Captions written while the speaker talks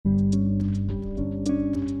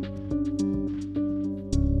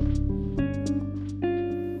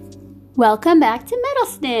Welcome back to Metal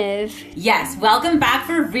Sniff. Yes, welcome back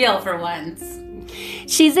for real for once.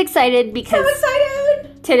 She's excited because So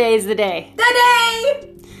excited! today's the day. The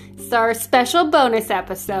day! It's our special bonus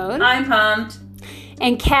episode. I'm pumped.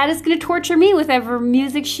 And Kat is going to torture me with whatever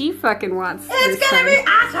music she fucking wants. It's gonna be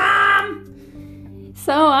awesome!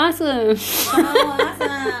 So awesome. So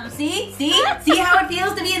awesome. See how it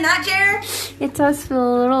feels to be in that chair? It does feel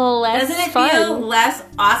a little less Doesn't it fun. feel less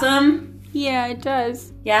awesome? Yeah, it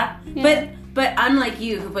does. Yeah? Yeah. But unlike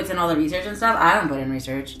you who puts in all the research and stuff, I don't put in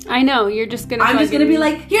research. I know, you're just going to... I'm just gonna be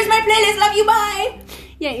like, here's my playlist, love you, bye!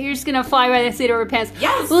 Yeah, you're just going to fly by the seat of our pants.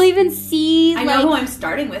 Yes! We'll even see, I know who I'm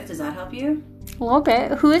starting with. Does that help you? a little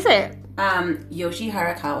bit. Who is it? Yoshi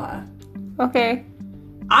Harakawa. Okay.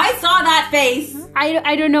 I saw that face!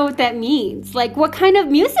 I don't know what that means. Like, what kind of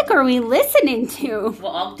music are we listening to?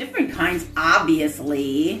 Well, all different kinds,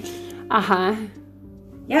 obviously. Uh-huh.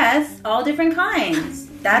 Yes, all different kinds.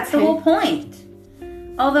 That's the Okay. whole point.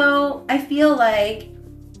 Although, I feel like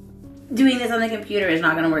doing this on the computer is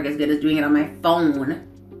not going to work as good as doing it on my phone.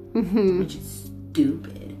 Mm-hmm. Which is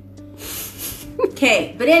stupid.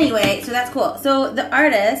 Okay, but anyway, so that's cool. So the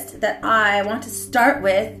artist that I want to start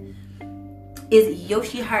with is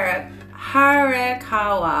Yoshi Harakawa,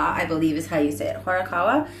 I believe is how you say it.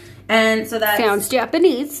 Harakawa. And so that's Sounds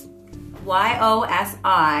Japanese.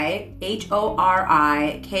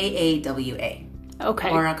 YOSHIHORIKAWA. Okay.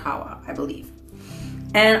 Harakawa, I believe.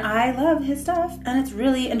 And I love his stuff, and it's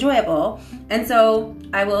really enjoyable. And so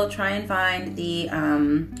I will try and find the,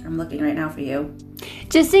 I'm looking right now for you.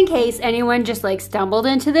 Just in case anyone just like stumbled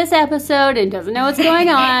into this episode and doesn't know what's going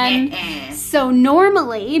on. So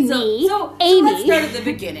normally, me, Amy. let's start at the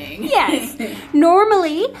beginning. Yes.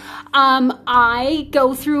 Normally, I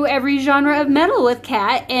go through every genre of metal with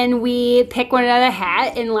Kat, and we pick one out of the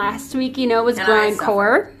hat. And last week, was And I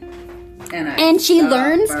grindcore. And She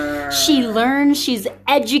suffer. learns, she's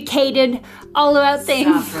educated all about things.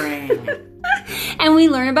 Suffering. And we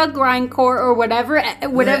learn about grindcore or whatever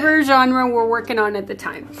genre we're working on at the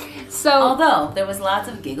time. So, Although, there was lots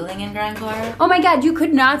of giggling in grindcore. oh my god, you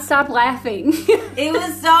could not stop laughing. It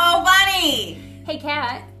was so funny! Hey,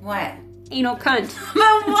 Kat, What? anal cunt.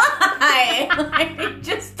 But why? I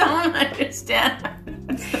just don't understand.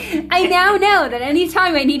 I now know that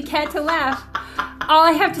anytime I need Kat to laugh, all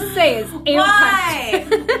I have to say is anal Why?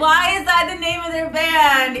 cunt. Why is that the name of their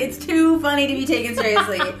band? It's too funny to be taken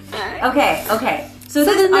seriously. Okay. So So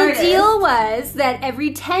this then the artist, deal was that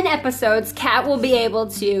every 10 episodes, Kat will be able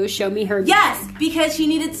to show me her. Yes, because she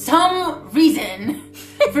needed some reason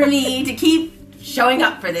for me to keep showing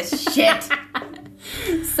up for this shit.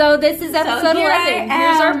 So this is episode here I 11.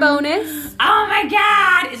 Here's our am. bonus. Oh my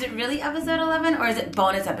god! Is it really episode 11 or is it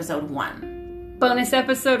bonus episode 1? Bonus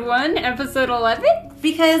episode 1, episode 11?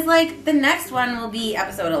 Because, the next one will be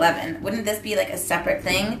episode 11. Wouldn't this be, a separate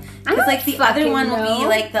thing? I Because, don't the other fucking one will know.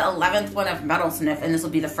 be, the 11th one of Metal Sniff, and this will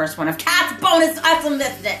be the first one of Cat's Bonus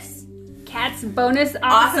Awesomeness. Cat's bonus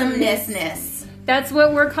awesomeness. Awesomeness. That's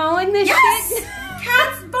what we're calling this Yes! shit?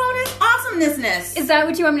 Cat's Bonus Awesomeness. Is that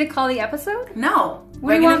what you want me to call the episode? No. What do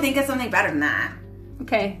We're you going to want? think of something better than that.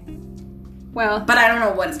 Okay. Well, But I don't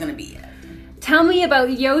know what it's going to be yet. tell me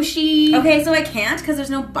about Yoshi. Okay, so I can't because there's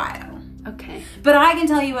no bio. Okay. But I can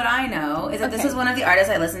tell you what I know is that this Okay. is one of the artists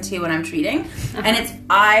I listen to when I'm treating. And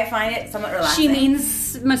I find it somewhat relaxing. She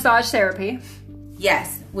means massage therapy.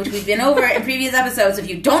 Yes, which we've been over in previous episodes. If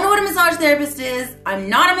you don't know what a massage therapist is, I'm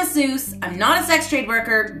not a masseuse, I'm not a sex trade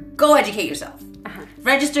worker, go educate yourself. Uh-huh.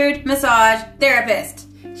 Registered massage therapist.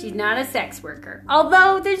 She's not a sex worker.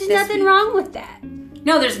 Although there's nothing week. wrong with that.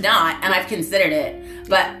 No, there's not, and I've considered it,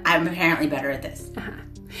 but I'm apparently better at this.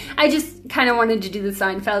 I just kind of wanted to do the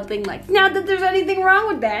Seinfeld thing, not that there's anything wrong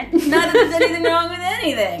with that. Not that there's anything wrong with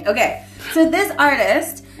anything. Okay, so this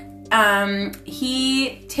artist,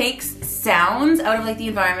 he takes sounds out of the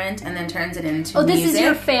environment and then turns it into Oh, this music. is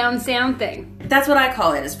your found sound thing. That's what I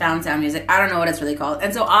call it, is found sound music. I don't know what it's really called.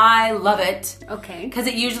 And so I love it. Okay. Because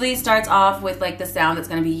it usually starts off with the sound that's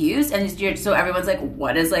going to be used, and so everyone's like,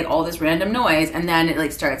 "What is all this random noise?" And then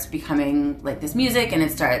it starts becoming this music, and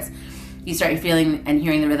you start feeling and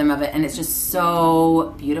hearing the rhythm of it, and it's just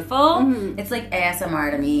so beautiful. Mm-hmm. It's like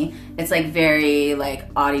ASMR to me. It's very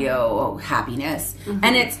audio happiness, Mm-hmm.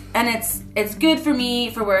 and it's good for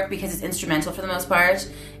me for work because it's instrumental for the most part.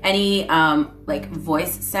 Any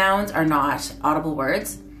voice sounds are not audible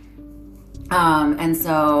words. And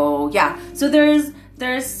so so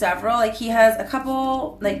there's several, he has a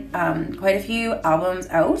couple, quite a few albums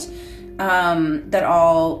out. that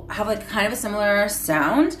all have like kind of a similar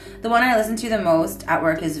sound. The one I listen to the most at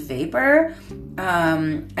work is Vapor.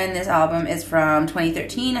 And this album is from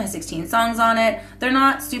 2013. It has 16 songs on it. They're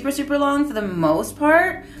not super, super long for the most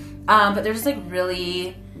part. But they're just like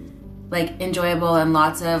really like enjoyable and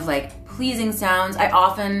lots of like pleasing sounds. I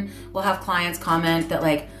often will have clients comment that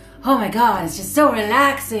like, oh my God, it's just so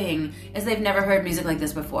relaxing, as they've never heard music like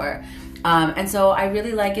this before. And so I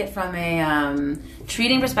really like it from a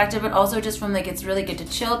treating perspective, but also just from like, it's really good to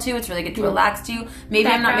chill to, it's really good to relax to. Maybe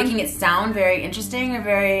I'm not making it sound very interesting or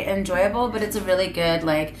very enjoyable, but it's a really good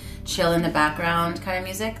like chill in the background kind of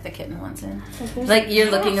music. The kitten wants in. Like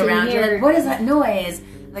you're looking around, you're like, what is that noise?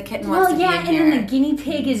 The kitten wants to be in and here. then the guinea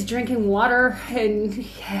pig is drinking water and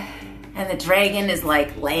the dragon is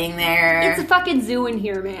like laying there. It's a fucking zoo in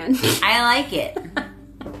here, man. I like it.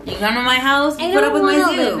 You come to my house, you I put up with don't my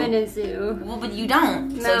want to zoo. live in a zoo. Well, but you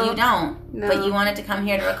don't. No. So you don't. No. But you wanted to come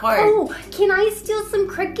here to record. Oh, can I steal some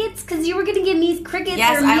crickets? Because you were going to give me crickets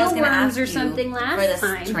Yes, or I was going to mealworms ask or you something last for this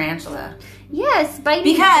time. tarantula. Yes, bite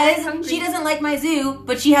me. I'm Because hungry. she doesn't like my zoo,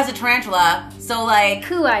 but she has a tarantula. So like,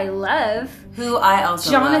 Who I love. who I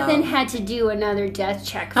also Jonathan love. had to do another death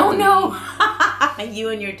check. For Oh me. no! You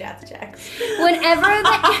and your death checks. Whenever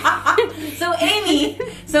the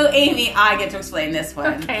So Amy, I get to explain this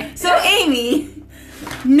one. Okay. So Amy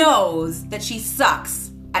knows that she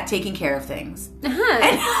sucks at taking care of things.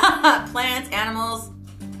 And plants, animals.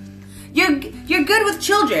 You're good with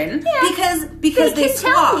children because they can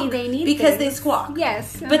squawk. tell me they need because things. they squawk.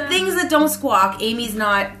 Yes. But things that don't squawk, Amy's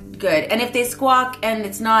not good. And if they squawk and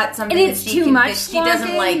it's not something and it's that she too much that she doesn't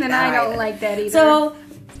squawking, like, then that I don't either. like that either. So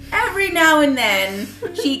every now and then,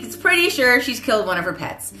 she's pretty sure she's killed one of her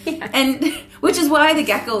pets, and which is why the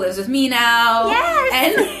gecko lives with me now.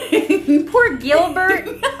 Yes. And Poor Gilbert.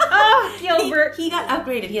 Oh, Gilbert. he got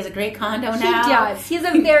upgraded. He has a great condo He now. does. He has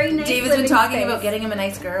a very nice David's been living talking space. about getting him a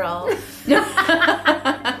nice girl. Well,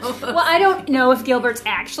 I don't know if Gilbert's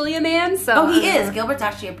actually a man, so... Oh, he is. Gilbert's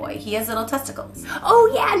actually a boy. He has little testicles.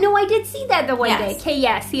 Oh, yeah. No, I did see that the one day. Yes. Okay,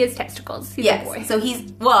 yes, he has testicles. He's a boy. Yes. So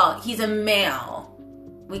he's a male.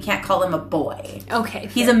 We can't call him a boy. Okay.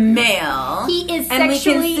 He's a male. He is and we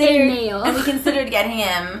sexually considered- a male. And we considered getting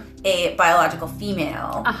him a biological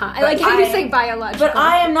female. Uh-huh. I But like how you say biological. But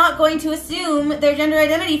I am not going to assume their gender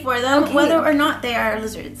identity for them, Okay. whether or not they are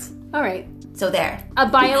lizards. All right. So there. A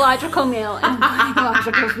biological male and a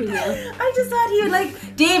biological female. I just thought he would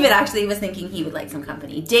like... David actually was thinking he would like some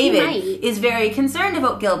company. David might. is very concerned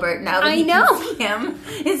about Gilbert now that I he know. can see him.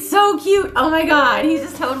 It's so cute. Oh my god. He's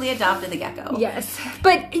just totally adopted the gecko. Yes.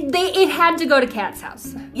 But it had to go to Kat's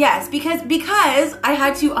house. Yes, because I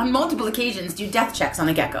had to, on multiple occasions, do death checks on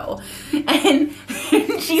a gecko. And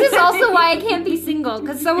she This is also why I can't be single,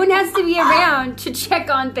 because someone has to be around to check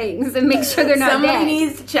on things and make sure they're not Somebody dead.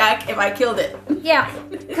 needs to check if I killed it. Yeah,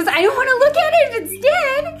 because I don't want to look at it if it's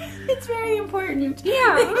dead. It's very important.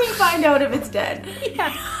 Yeah. We find out if it's dead.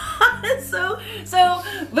 Yeah. So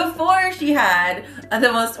before she had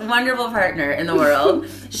the most wonderful partner in the world,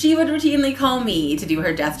 she would routinely call me to do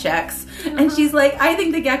her death checks. And she's like, I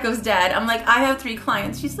think the gecko's dead. I'm like, I have 3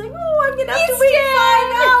 clients. She's like, oh, I'm gonna have to wait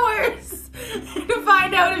 5 hours to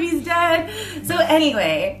find out if he's dead. So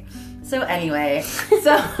anyway,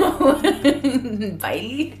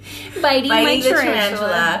 Bitey My the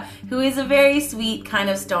tarantula, who is a very sweet kind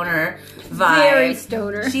of stoner vibe. Very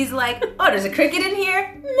stoner. She's like, oh, there's a cricket in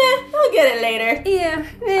here? Meh, I'll get it later. Yeah.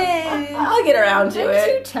 I'll get around to I'm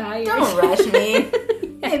it. too tired. Don't rush me.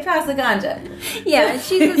 Hey, pass the ganja. Yeah,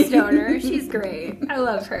 she's a stoner. She's great. I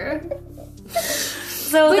love her.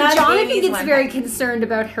 So But that's Jonathan Amy's gets one very pet. concerned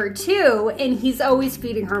about her too, and he's always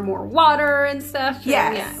feeding her more water and stuff. and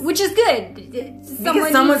Yes. yeah, which is good.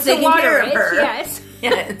 someone's needs to taking water care of it, her. Yes.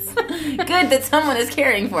 Yes. Good that someone is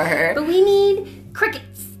caring for her. But we need crickets.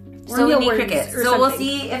 Or So we need mealworms crickets. or So we'll something.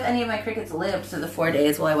 see if any of my crickets lived through the 4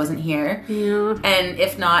 days while I wasn't here. Yeah. And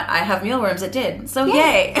if not, I have mealworms that did. So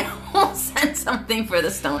yay! We'll send something for the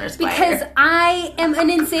stoner spider. Because I am an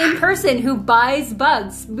insane person who buys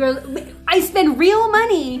bugs. I spend real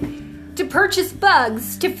money to purchase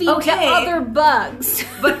bugs to feed to Okay. other bugs.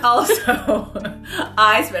 But also,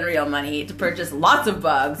 I spend real money to purchase lots of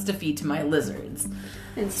bugs to feed to my lizards.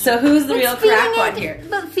 So who's the real crackpot here?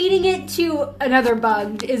 But feeding it to another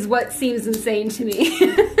bug is what seems insane to me.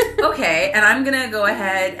 Okay, and I'm gonna go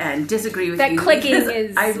ahead and disagree with That you. clicking because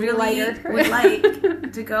is I really lighter. would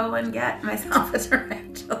like to go and get myself a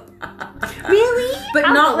tarantula. Really? But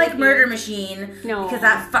I'll not go like with you. Murder Machine. No. Because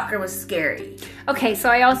that fucker was scary. Okay, so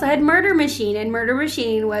I also had Murder Machine, and Murder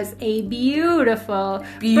Machine was a beautiful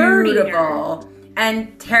bird eater. Beautiful.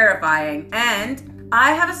 And terrifying. And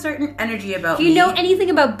I have a certain energy about If you know anything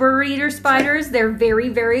about bird eater spiders, they're very,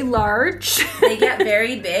 very large. They get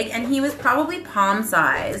very big, and he was probably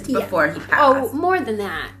palm-sized before he passed. Oh, more than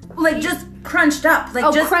that. Like, just crunched up.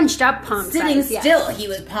 Like, just crunched up palm sitting size, still, he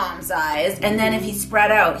was palm-sized. And then if he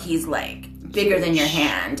spread out, he's, like, bigger than your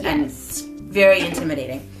hand. And very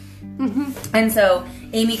intimidating. And so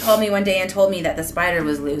Amy called me one day and told me that the spider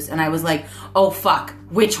was loose, and I was like, oh fuck,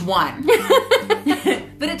 which one?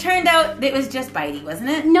 But it turned out it was just Bitey, wasn't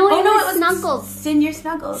it? No, it was Snuggles. Senior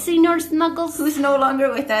Snuggles. Senior Snuggles. Who's no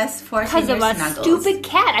longer with us for Because Senior of a Snuggles. stupid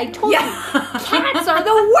cat. I told you, cats are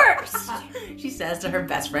the worst. She says to her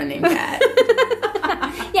best friend named Cat.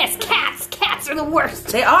 Yes, cats. Cats are the worst.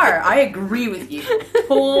 They are. I agree with you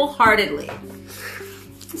wholeheartedly.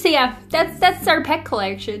 So yeah, that's our pet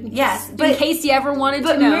collection. Yes, in but- case you ever wanted to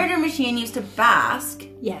But know. Murder Machine used to bask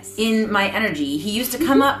Yes. in my energy. He used to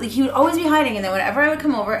come up, like, he would always be hiding, and then whenever I would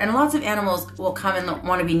come over, and lots of animals will come and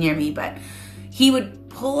want to be near me, but he would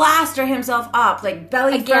plaster himself up, like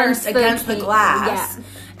belly first against the glass. Yeah.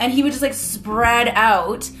 And he would just like spread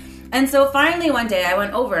out. And so finally one day I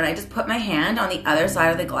went over and I just put my hand on the other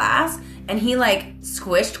side of the glass, and he like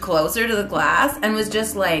squished closer to the glass and was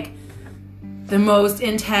just like the most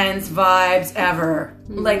intense vibes ever.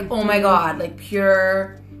 Like, oh my god, like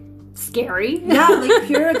pure... Scary. Yeah, like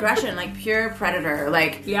pure aggression, like pure predator,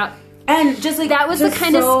 like... Yep. And just like... That was the just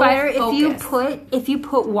kind of so spider, focused. if you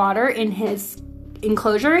put water in his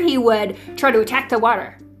enclosure, he would try to attack the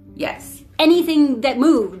water. Yes. Anything that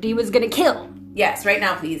moved, he was going to kill. Yes, right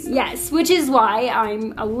now, please. Yes, which is why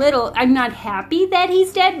I'm not happy that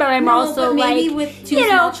he's dead, but I'm also but maybe like, with two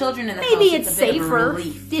small children in the maybe house, it's a bit of a safer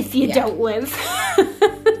relief. if you don't live.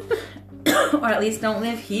 Or at least don't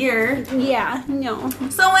live here. Yeah, no.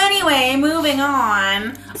 So anyway, moving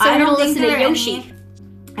on. So I we're don't gonna think listen there to are Yoshi. any.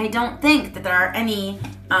 I don't think that there are any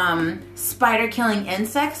spider killing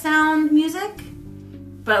insect sound music,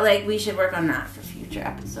 but like we should work on that for future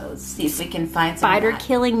episodes. See if we can find some Spider of that.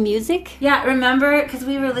 killing music? Yeah, remember because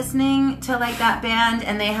we were listening to like that band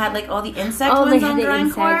and they had like all the insect Oh, they ones had on the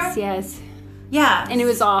grindcore. insects, yes. Yeah, And it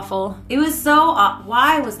was awful. It was so.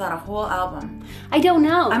 Why was that a whole album? I don't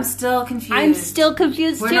know. I'm still confused. I'm still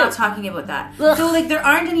confused We're too. not talking about that. Ugh. So like there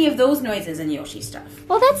aren't any of those noises in Yoshi stuff.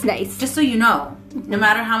 Well, that's nice. Just so you know, no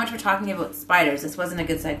matter how much we're talking about spiders, this wasn't a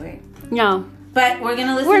good segue. No. But we're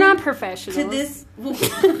gonna listen. We're not professionals. to this.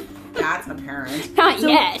 That's apparent. Not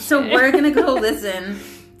yet. So we're gonna go listen.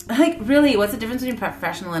 Like really, what's the difference between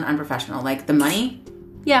professional and unprofessional? Like the money?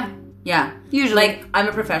 Yeah. Yeah. Usually. Like I'm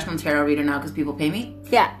a professional tarot reader now because people pay me.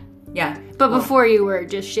 Yeah. Yeah. But before you were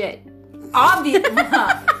just shit. Obvious.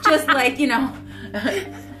 Just like you have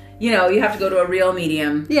to go to a real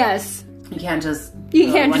medium. Yes. You can't just.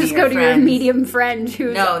 You can't one of just go to your friends. medium friend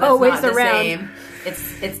who's No, that's always not the around. same.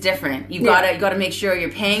 It's different. You Yeah. gotta make sure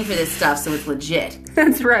you're paying for this stuff so it's legit.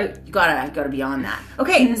 That's right. You gotta be on that.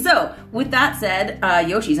 Okay, so with that said,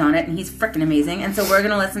 Yoshi's on it and he's freaking amazing. And so we're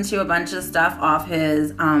gonna listen to a bunch of stuff off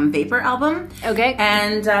his Vapor album. Okay.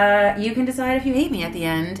 And you can decide if you hate me at the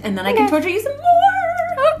end, and then I can torture you some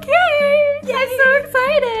more. Okay. I'm so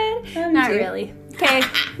excited. Me Not too. really. Okay.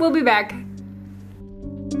 We'll be back.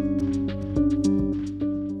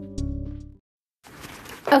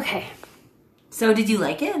 Okay. So did you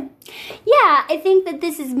like it? Yeah, I think that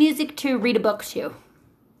this is music to read a book to.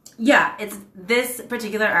 Yeah, it's this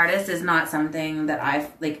particular artist is not something that I've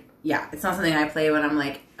like. Yeah, it's not something I play when I'm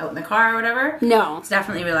like out in the car or whatever. No. It's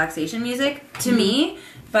definitely relaxation music to me,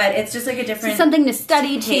 but it's just like a different. It's something to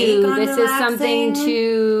study take to. on This is something relaxing.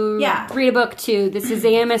 to read a book to. This is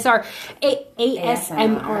AMSR.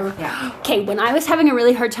 ASMR. Yeah. Okay, when I was having a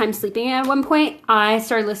really hard time sleeping at one point, I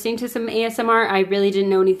started listening to some ASMR. I really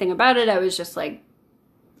didn't know anything about it. I was just like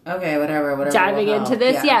Okay, whatever. diving will into help.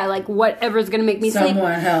 this. Yeah, like whatever's going to make me sleep.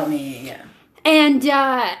 Someone help me. Yeah. And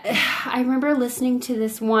I remember listening to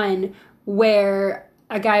this one where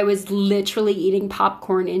a guy was literally eating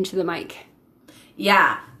popcorn into the mic.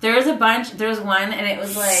 Yeah, there's a bunch. There's one, and it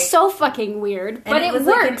was like So fucking weird, but it was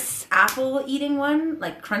works. like an apple eating one,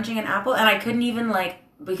 like crunching an apple, and I couldn't even like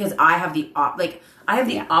because I have the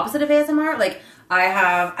opposite of ASMR. Like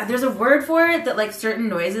there's a word for it that like certain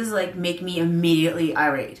noises like make me immediately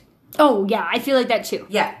irate. Oh yeah, I feel like that too.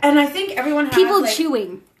 Yeah, and I think everyone has People like,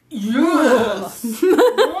 chewing. Yes.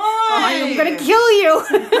 I'm gonna kill you.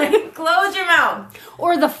 Like, close your mouth.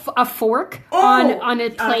 Or a fork on a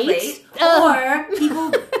plate. Or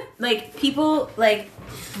people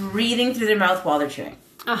breathing through their mouth while they're chewing.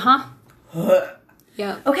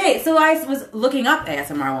 Yeah. Okay, so I was looking up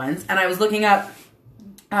ASMR ones, and I was looking up,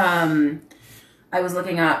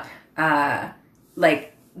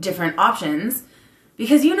 like different options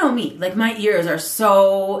because you know me, like my ears are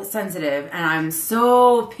so sensitive and I'm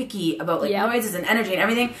so picky about like noises and energy and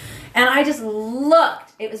everything. And I just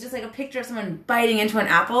looked. It was just like a picture of someone biting into an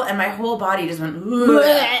apple and my whole body just went, and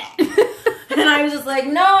I was just like,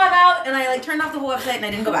 no, I'm out. And I like turned off the whole website and I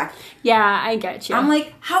didn't go back. Yeah, I get you. I'm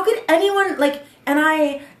like, how could anyone like,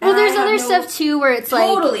 there's other stuff too where it's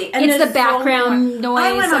totally, like, it's the background noise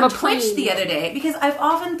I went of on a Twitch plane. the other day because I've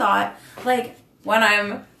often thought, like, when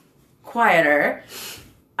I'm quieter,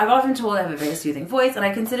 I've often told I have a very soothing voice, and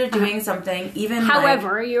I consider doing something even.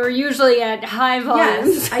 However, you're usually at high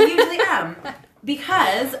volumes. Yes, I usually am.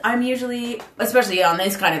 Because I'm usually, especially on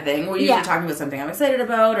this kind of thing, we're usually talking about something I'm excited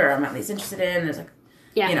about or I'm at least interested in. There's like,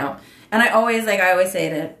 you know, and I always say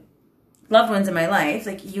to loved ones in my life,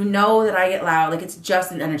 like, you know that I get loud, like, it's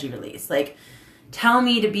just an energy release. Like, tell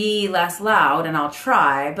me to be less loud and I'll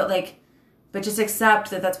try, but just accept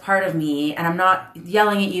that that's part of me, and I'm not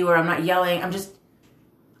yelling at you or I'm not yelling.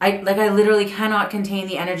 I literally cannot contain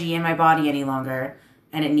the energy in my body any longer,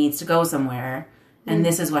 and it needs to go somewhere, and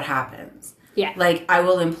this is what happens. Yeah. Like, I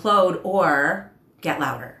will implode or get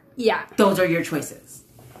louder. Yeah. Those are your choices.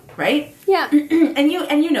 Right? Yeah. and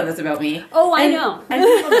you know this about me. Oh, I know. And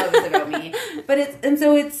people know this about me.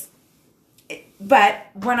 But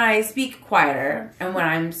when I speak quieter and when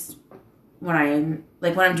I'm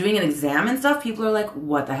doing an exam and stuff, people are like,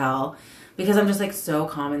 what the hell? Because I'm just like so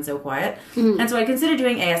calm and so quiet. Mm-hmm. And so I considered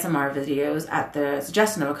doing ASMR videos at the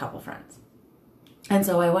suggestion of a couple friends. And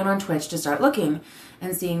so I went on Twitch to start looking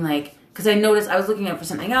and seeing like, because I noticed I was looking up for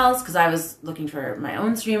something else because I was looking for my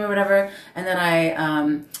own stream or whatever. And then I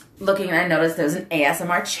noticed there's an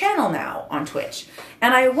ASMR channel now on Twitch.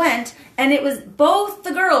 And I went, and it was both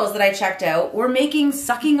the girls that I checked out were making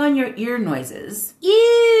sucking on your ear noises. Ew!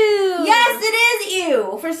 Yes, it is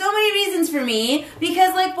ew! For so many reasons for me.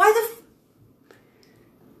 Because, like, why the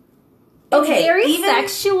okay, it's very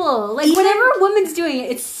sexual. Like, whenever a woman's doing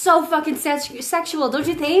it, it's so fucking sexual, don't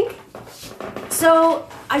you think? So,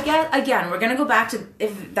 I guess, again, we're going to go back to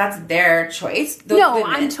if that's their choice. No,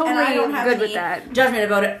 I'm totally I don't have good any with that. judgment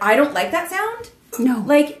about it. I don't like that sound. No.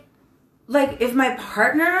 Like if my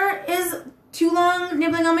partner is too long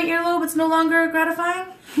nibbling on my earlobe, it's no longer gratifying.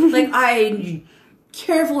 Like, I'm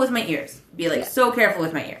careful with my ears. Be like, so careful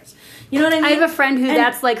with my ears. You know what I mean? I have a friend who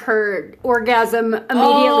that's like her orgasm immediately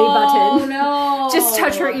button. Oh, no. Just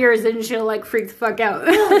touch her ears and she'll like freak the fuck out.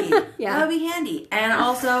 Really? Yeah. That would be handy. And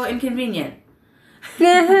also inconvenient.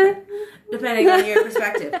 Depending on your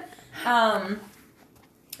perspective.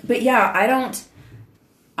 But yeah,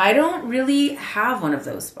 I don't really have one of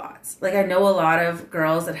those spots. Like, I know a lot of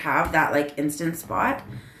girls that have that like instant spot.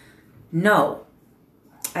 No.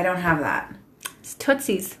 I don't have that. It's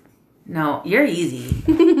Tootsies. No, you're easy.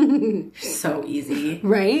 You're so easy.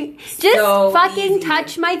 Right? Just so fucking easy.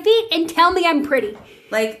 touch my feet and tell me I'm pretty.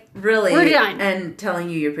 Like, really. We're done. And telling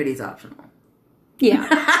you you're pretty is optional. Yeah.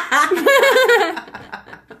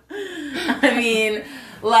 I mean,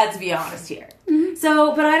 let's be honest here. Mm-hmm.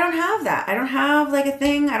 So, but I don't have that. I don't have like a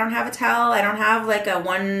thing. I don't have a tell. I don't have like a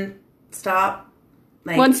one-stop.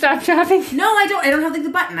 Like, one-stop shopping? No, I don't. I don't have like the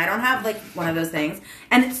button. I don't have like one of those things.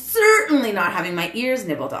 And it's certainly not having my ears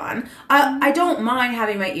nibbled on. I don't mind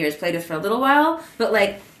having my ears played with for a little while, but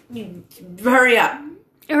like, hurry up.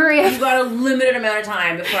 Hurry up. You've got a limited amount of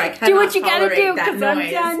time before I cannot do what you gotta do, that because I'm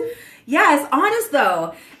noise. done. Yes, honest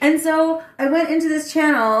though. And so I went into this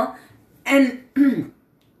channel and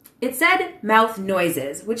it said mouth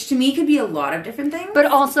noises, which to me could be a lot of different things. But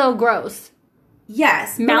also gross.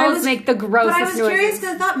 Yes. Mouths make the grossest noises. But I was curious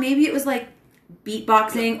because I thought maybe it was like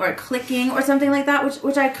beatboxing or clicking or something like that,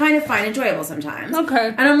 which I kind of find enjoyable sometimes. Okay.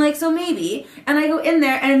 And I'm like, so maybe. And I go in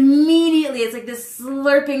there and immediately it's like this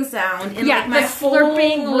slurping sound in like my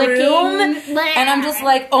slurping, whole licking. room. And I'm just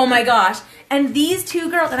like, oh my gosh. And these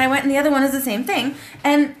two girls, and I went and the other one is the same thing.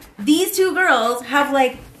 And these two girls have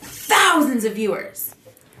like thousands of viewers.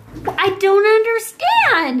 I don't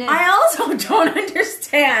understand. I also don't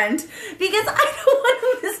understand because I don't want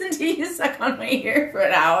to listen to you suck on my ear for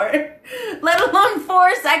an hour, let alone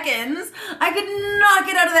 4 seconds. I could not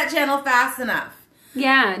get out of that channel fast enough.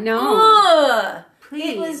 Yeah, no. Ugh.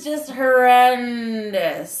 Please. It was just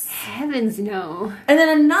horrendous. Heavens no. And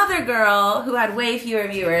then another girl who had way fewer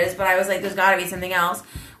viewers, but I was like, there's got to be something else,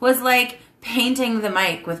 was like painting the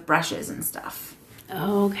mic with brushes and stuff.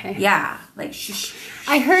 Oh, okay. Yeah, like shh.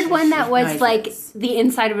 I heard one that was noises. like the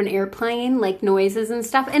inside of an airplane, like noises and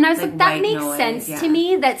stuff. And I was like that makes sense to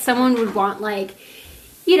me that someone would want like,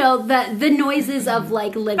 you know, the noises of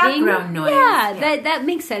like living. Background noise. Yeah, that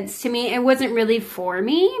makes sense to me. It wasn't really for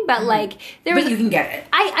me, but like there was. But you can get it.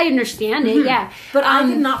 I understand it, yeah. But I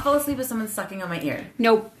did not fall asleep with someone sucking on my ear.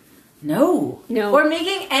 Nope. No. Or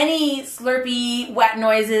making any slurpy, wet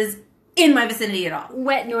noises in my vicinity at all.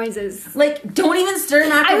 Wet noises. Like, don't even stir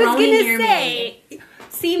macaroni near me.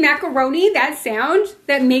 See, macaroni, that sound,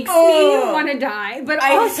 that makes me want to die. But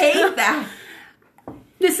I hate that.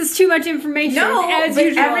 This is too much information, as but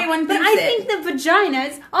usual. Everyone thinks I think the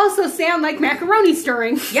vaginas also sound like macaroni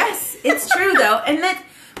stirring. Yes, it's true, though.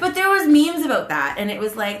 But there was memes about that, and it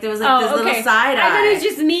was like, there was like this little side eye. I thought it was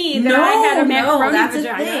just me that I had a macaroni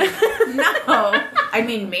vagina. No. I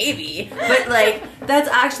mean, maybe. But, like, that's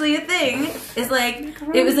actually a thing. It's like,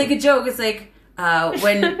 macaroni. It was like a joke. It's like,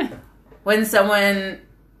 when someone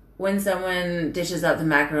dishes out the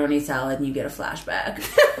macaroni salad and you get a flashback.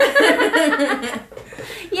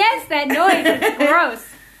 Yes, that noise is gross.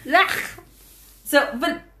 So,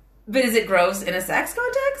 but is it gross in a sex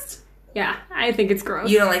context? Yeah, I think it's gross.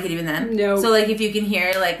 You don't like it even then? No. So, like, if you can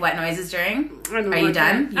hear, like, wet noises during, are you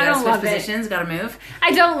done? You I don't love positions, gotta move?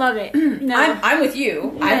 I don't love it. No. I'm with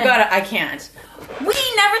you. Yeah. I can't.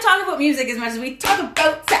 We never talk about music as much as we talk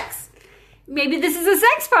about sex. Maybe this is a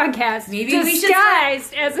sex podcast. Maybe we should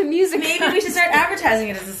disguised as a music. Maybe we should start advertising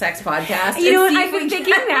it as a sex podcast. You know what? I've been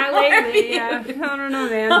thinking that lately. Yeah. I don't know,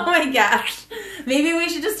 man. Oh my gosh. Maybe we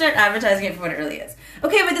should just start advertising it for what it really is.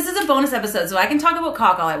 Okay, but this is a bonus episode, so I can talk about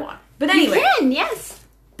cock all I want. But anyway. You can, yes.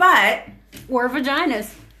 But. Or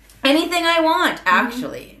vaginas. Anything I want,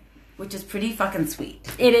 actually. Mm-hmm. Which is pretty fucking sweet.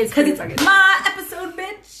 It is. Because it's my episode,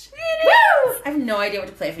 bitch. Woo! I have no idea what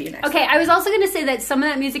to play for you next. Okay, I was also going to say that some of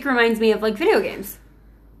that music reminds me of, like, video games.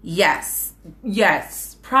 Yes.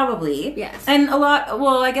 Probably. Yes. And a lot,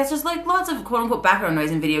 well, I guess there's, like, lots of quote-unquote background noise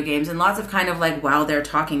in video games and lots of kind of, like, while they're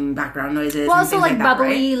talking background noises. Well, also, like, that,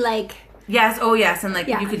 bubbly, right? like... Yes, and, like,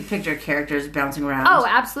 you could picture characters bouncing around. Oh,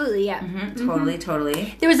 absolutely, yeah. Mm-hmm,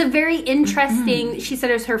 totally. There was a very interesting, she said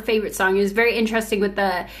it was her favorite song. It was very interesting with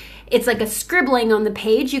it's like a scribbling on the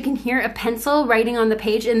page. You can hear a pencil writing on the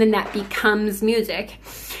page, and then that becomes music.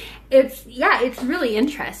 It's really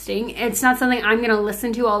interesting. It's not something I'm going to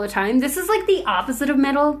listen to all the time. This is like the opposite of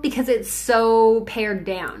metal because it's so pared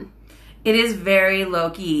down. It is very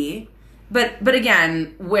low-key. But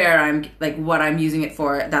again, where I'm, like, what I'm using it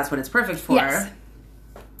for, that's what it's perfect for. Yes.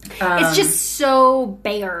 It's just so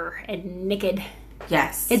bare and naked.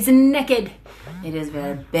 Yes. It's naked. It is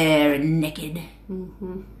very bare and naked.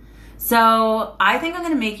 Mm-hmm. So, I think I'm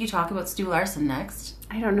going to make you talk about Stu Larson next.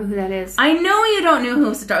 I don't know who that is. I know you don't know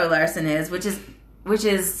who Stu Larson is, which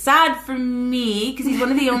is sad for me, because he's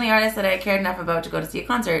one of the only artists that I cared enough about to go to see a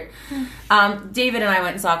concert. David and I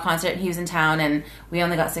went and saw a concert, and he was in town, and we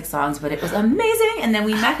only got 6 songs, but it was amazing. And then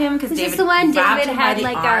we met him, because David the one grabbed David him had, by the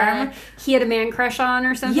like, arm. He had a man crush on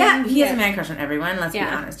or something? Yeah, he has a man crush on everyone, let's be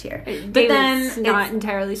honest here. But David's not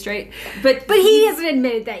entirely straight. But he hasn't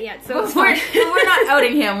admitted that yet, so it's we're not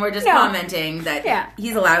outing him, we're just commenting that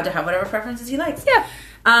he's allowed to have whatever preferences he likes. Yeah.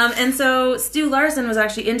 And so Stu Larson was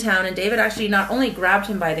actually in town, and David actually not only grabbed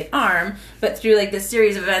him by the arm, but through, like, this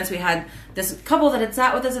series of events, we had this couple that had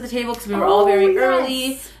sat with us at the table because we were all very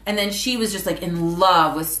early, and then she was just, like, in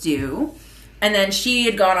love with Stu. And then she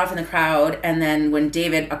had gone off in the crowd, and then when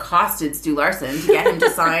David accosted Stu Larson to get him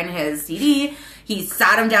to sign his CD, he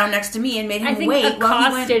sat him down next to me and made him wait. I think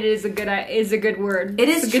accosted is a good word. It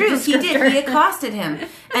is true. He did. He accosted him.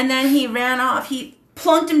 And then he ran off. He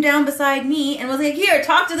plunked him down beside me and was like, here,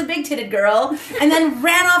 talk to the big-titted girl. And then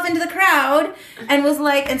ran off into the crowd and was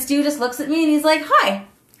like, and Stu just looks at me and he's like, hi.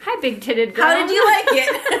 Hi, big-titted girl. How did you like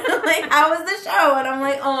it? Like, how was the show? And I'm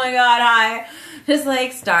like, oh my God, hi. Just,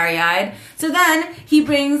 like, starry-eyed. So then he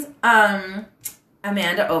brings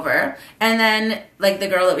Amanda over, and then, like, the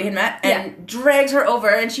girl that we had met, and drags her over,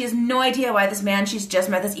 and she has no idea why this man she's just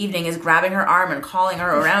met this evening is grabbing her arm and calling her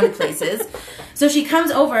around places. So she comes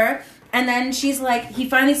over, and then she's like, he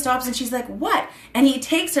finally stops, and she's like, what? And he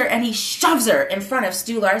takes her, and he shoves her in front of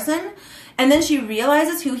Stu Larson, and then she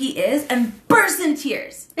realizes who he is and bursts in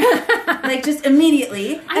tears. Like, just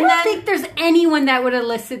immediately. I don't think there's anyone that would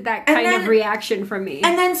elicit that kind of reaction from me.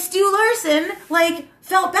 And then Stu Larson, like,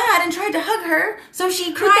 felt bad and tried to hug her, so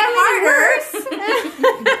she cried harder.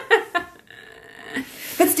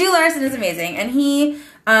 But Stu Larson is amazing, and he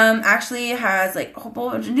actually has, like, a whole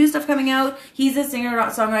bunch of new stuff coming out. He's a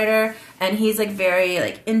singer-songwriter, and he's, like, very,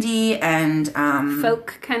 like, indie and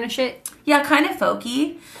folk kind of shit. Yeah, kind of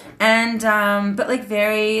folky. And, but, like,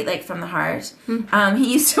 very, like, from the heart. Mm-hmm.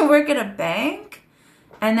 He used to work at a bank,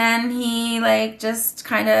 and then he, like, just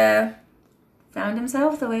kind of found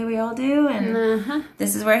himself the way we all do, and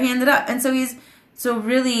this is where he ended up. And so he's,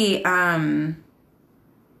 really,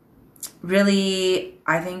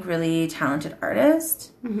 I think, really talented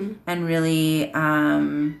artist, and really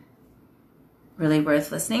really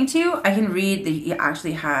worth listening to. I can read that he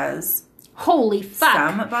actually has Holy fuck.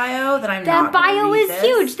 some bio that I'm That not gonna bio read is this.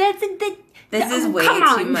 huge. This is way come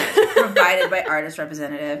too on. much. Provided by artist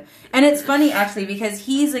representative. And it's funny, actually, because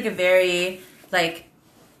he's, like, a very, like,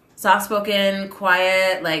 soft-spoken,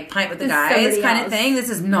 quiet, like, pint with the This is guys somebody kind else. of thing. This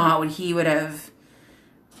is not what he would have...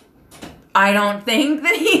 I don't think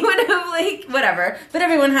that he would have, like, whatever. But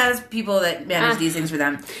everyone has people that manage these things for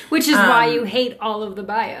them. Which is why you hate all of the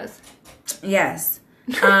bios. Yes.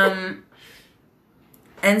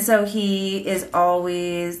 And so he is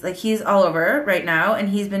always, like, he's all over right now, and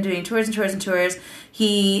he's been doing tours and tours and tours.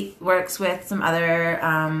 He works with some other,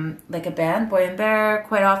 like a band, Boy and Bear,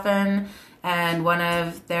 quite often, and one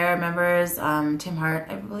of their members, Tim Hart,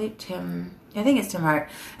 I think it's Tim Hart,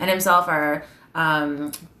 and himself are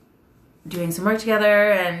doing some work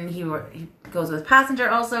together, and he goes with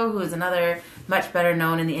Passenger also, who is another much better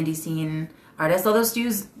known in the indie scene artist, although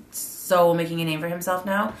Stu's so making a name for himself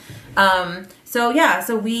now.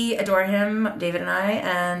 So we adore him, David and I,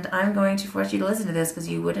 and I'm going to force you to listen to this because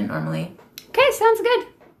you wouldn't normally. Okay, sounds good.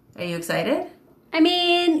 Are you excited? I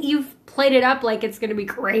mean, you've played it up like it's going to be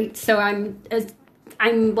great, so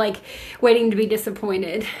I'm like waiting to be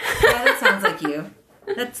disappointed. Yeah, that sounds like you.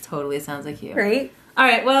 That totally sounds like you. Right? All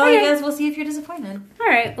right, well, Okay. I guess we'll see if you're disappointed. All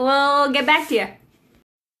right, we'll get back to you.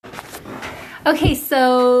 Okay,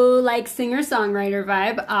 so like singer-songwriter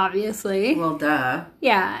vibe, obviously. Well, duh.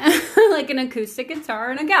 Yeah, like an acoustic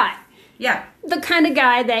guitar and a guy. Yeah. The kind of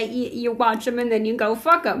guy that you watch him and then you go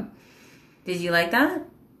fuck him. Did you like that?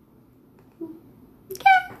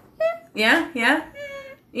 Yeah?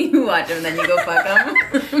 You watch him, then you go fuck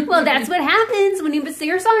him. Well, that's what happens when you're a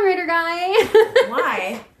singer-songwriter guy.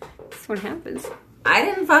 Why? That's what happens. I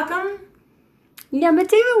didn't fuck him. Yeah, but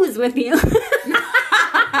David was with you.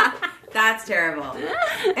 That's terrible.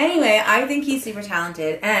 Anyway, I think he's super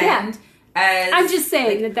talented, and Yeah. as I'm just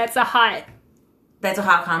saying that's a hot... that's a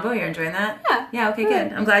hot combo. You're enjoying that? Yeah. Yeah. Okay.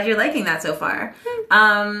 Good. I'm glad you're liking that so far.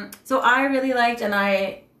 So I really liked, and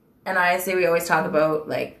I say we always talk about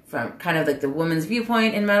like from kind of like the woman's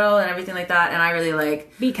viewpoint in metal and everything like that, and I really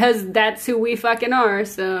like Because that's who we fucking are,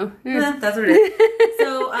 so... that's what it is.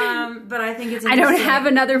 So, but I think it's I don't have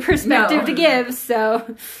another perspective No. to give,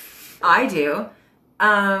 so... I do.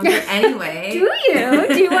 But anyway. Do you?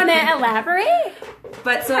 Do you want to elaborate?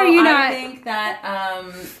 But so Are you I not- think that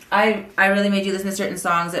I really made you listen to certain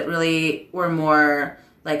songs that really were more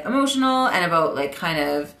like emotional and about like kind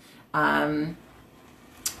of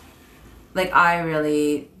like I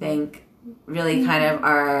really think really kind of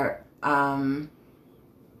are from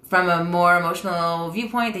a more emotional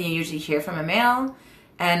viewpoint than you usually hear from a male,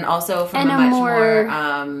 and also from And a a much more-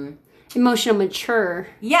 more Emotional mature.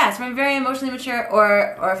 yes, from a very emotionally mature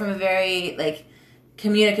or from a very like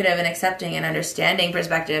communicative and accepting and understanding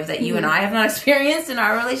perspective that you and I have not experienced in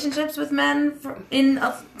our relationships with men in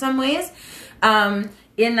some ways.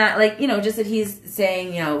 In that, like, you know, just that he's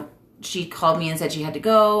saying, you know, she called me and said she had to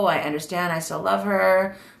go. I understand. I still love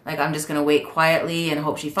her. Like, I'm just going to wait quietly and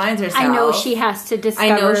hope she finds herself. I know she has to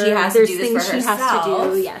discover. I know she has to there's do this things for she has to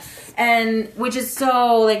herself. do. Yes. And which is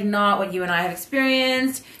so like not what you and I have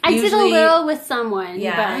experienced. I did a Usually- little with someone,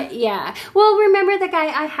 Yeah? but yeah. Well, remember the guy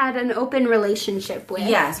I had an open relationship with?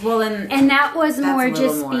 Yes. Well, and And that was more a little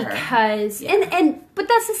just more- because, yeah. but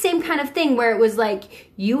that's the same kind of thing where it was like,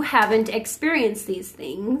 you haven't experienced these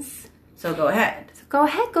things. so go ahead. So go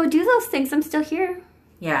ahead, go do those things. I'm still here.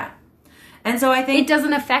 Yeah. And so I think It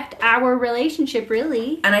doesn't affect our relationship,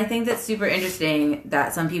 really. and I think that's super interesting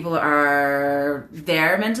that some people are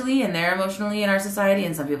there mentally and there emotionally in our society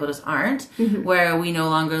and some people just aren't. Where we no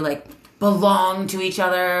longer like belong to each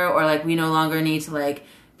other or like we no longer need to like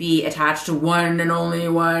be attached to one and only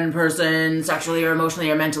one person sexually or emotionally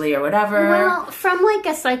or mentally or whatever. Well, from like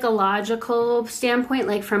a psychological standpoint,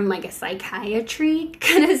 like from like a psychiatry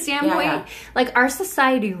kind of standpoint, Yeah. like our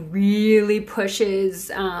society really pushes,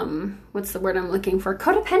 what's the word I'm looking for?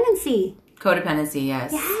 Codependency. Codependency,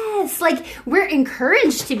 yes. Yes, like we're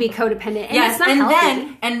encouraged to be codependent, and Yes, it's not and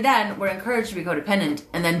healthy. then we're encouraged to be codependent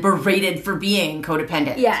and then berated for being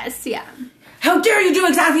codependent. Yes, yeah. How dare you do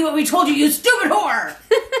exactly what we told you, you stupid whore!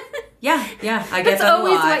 yeah, I get That's that a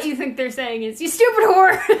always lot. what you think they're saying is, you stupid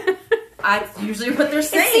whore. That's usually what they're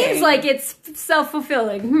saying. It seems like it's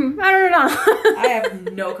self-fulfilling. I don't know. I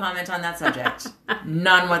have no comment on that subject.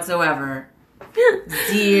 None whatsoever.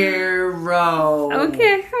 Zero.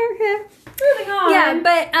 Okay. Moving on. Yeah,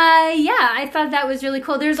 but I thought that was really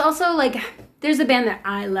cool. There's also like there's a band that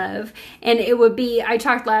I love, and it would be, I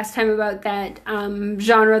talked last time about that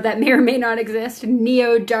genre that may or may not exist,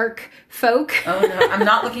 neo-dark folk. Oh, no, I'm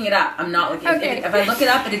not looking it up. I'm not looking Okay. If I look it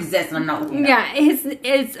up, it exists, and I'm not looking it up. Yeah,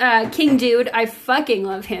 it's King Dude. I fucking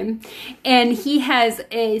love him. And he has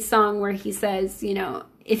a song where he says, you know,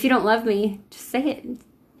 if you don't love me, just say it.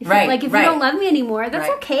 If you don't love me anymore, that's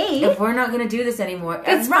okay. If we're not going to do this anymore,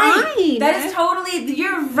 That's right. fine. That is totally,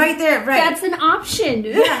 you're right there, right. That's an option.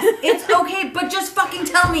 Yes, it's okay, but just fucking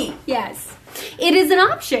tell me. Yes. It is an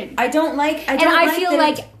option. I feel feel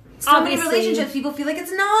like so many obviously- relationships, people feel like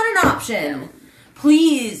it's not an option.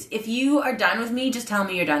 Please, if you are done with me, just tell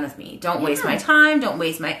me you're done with me. Don't waste my time. Don't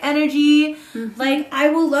waste my energy. Mm-hmm. Like, I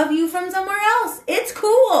will love you from somewhere else. It's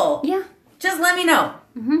cool. Yeah. Just let me know.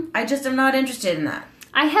 Mm-hmm. I just am not interested in that.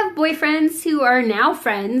 I have boyfriends who are now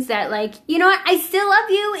friends that like, you know what, I still love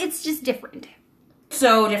you, it's just different.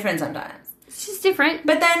 So different sometimes. It's just different.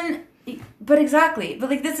 But exactly.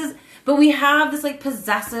 But we have this like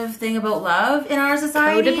possessive thing about love in our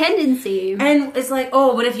society. Codependency. And it's like,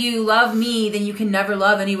 oh, but if you love me, then you can never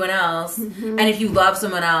love anyone else. Mm-hmm. And if you love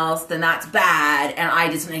someone else, then that's bad and I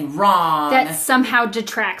did something wrong. That somehow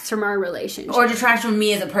detracts from our relationship. Or detracts from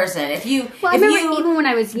me as a person. I remember even when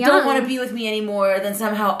I was young. don't want to be with me anymore, then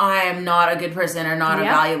somehow I am not a good person or not a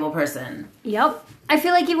valuable person. Yep. I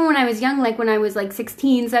feel like even when I was young, like when I was like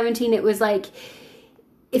 16, 17, it was like,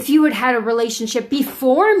 if you had a relationship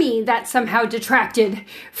before me, that somehow detracted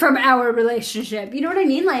from our relationship. You know what I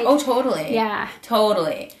mean? Like, Oh, totally. Yeah.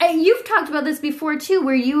 Totally. And you've talked about this before too,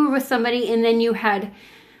 where you were with somebody and then you had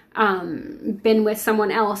been with someone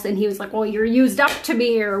else and he was like, well, you're used up to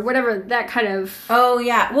me or whatever, that kind of... Oh,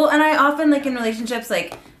 yeah. Well, and I often, like, in relationships,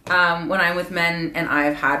 like, when I'm with men and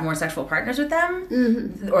I've had more sexual partners with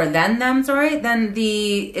them, or then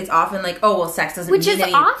it's often like, oh, well, sex doesn't Which mean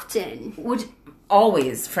is often. Which,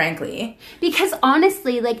 always, frankly. Because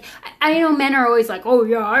honestly, like, I know men are always like, oh,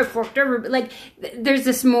 yeah, I fucked everybody. Like, there's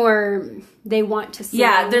this more, they want to see.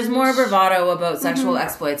 Yeah, there's more bravado about sexual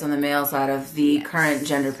exploits on the male side of the current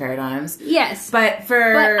gender paradigms. Yes. But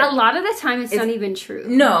a lot of the time, it's not even true.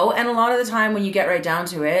 No, and a lot of the time when you get right down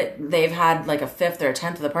to it, they've had like a fifth or a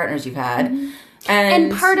tenth of the partners you've had.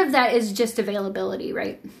 And part of that is just availability,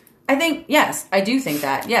 right? I think, yes, I do think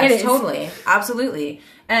that. Yes, totally. Absolutely.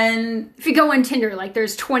 And if you go on Tinder, like,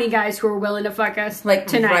 there's 20 guys who are willing to fuck us like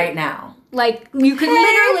tonight. Right now. Like, you can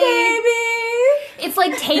literally... Baby! It's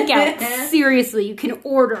like takeout. Seriously, you can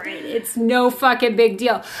order it. It's no fucking big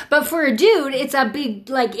deal. But for a dude, it's a big,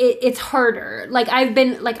 like, it's harder. Like,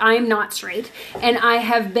 I'm not straight. And I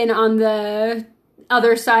have been on the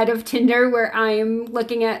other side of Tinder where I'm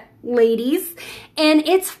looking at ladies. And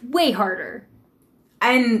it's way harder.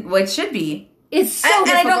 And what should be. It's so and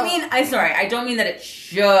difficult. I don't mean that it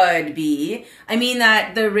should be. I mean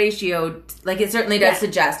that the ratio, like, it certainly does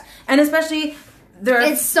suggest. And especially,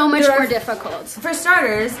 it's so much more difficult. For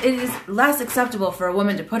starters, it is less acceptable for a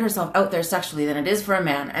woman to put herself out there sexually than it is for a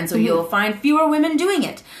man. And so you'll find fewer women doing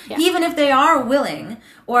it. Yeah. Even if they are willing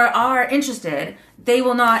or are interested, they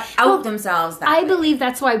will not out themselves that way. I believe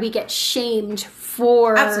that's why we get shamed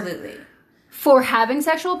for... Absolutely. For having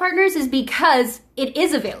sexual partners is because it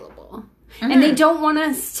is available. And they don't want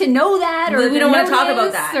us to know that, or we don't want to talk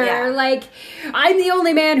about that, or like, I'm the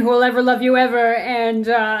only man who will ever love you ever, and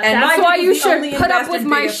that's why you should put up with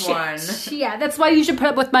my shit. Yeah, that's why you should put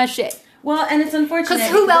up with my shit. Well, and it's unfortunate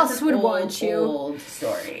because who else would want you? Old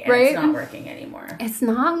story, and right? It's not working anymore. It's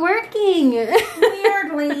not working.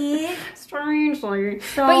 Weirdly, strangely.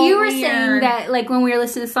 But you were saying that, like, when we were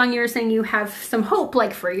listening to the song, you were saying you have some hope,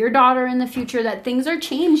 like, for your daughter in the future, that things are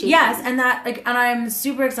changing. Yes, and that, like, and I'm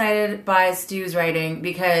super excited by Stu's writing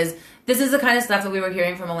because this is the kind of stuff that we were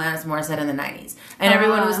hearing from Alanis Morissette in the 90s. And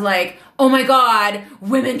everyone was like, oh my god,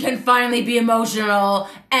 women can finally be emotional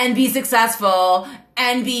and be successful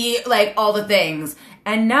and be, like, all the things.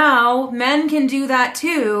 And now men can do that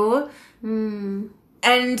too.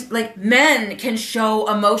 And, like, men can show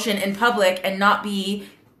emotion in public and not be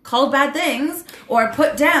called bad things or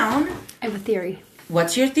put down. I have a theory.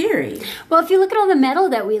 What's your theory? Well, if you look at all the metal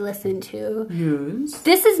that we listen to,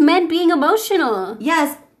 this is men being emotional.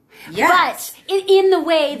 Yes. Yes. But in the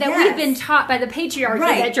way that we've been taught by the patriarchy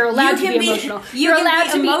that you're allowed to be emotional. You're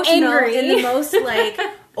allowed to be angry. In the most, like,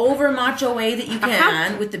 over macho way that you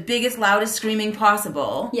can, with the biggest, loudest screaming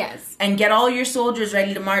possible. Yes. And get all your soldiers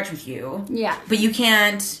ready to march with you. Yeah. But you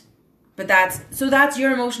can't, that's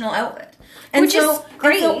your emotional outlet. And which is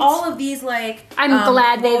great. And so all of these, like, I'm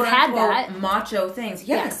glad they've had that. Macho things.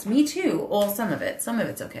 Yes, me too. Well, some of it's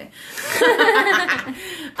okay.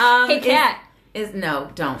 Hey, Kat. No,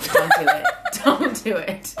 don't do it. Don't do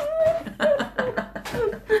it.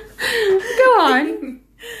 Go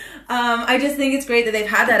I just think it's great that they've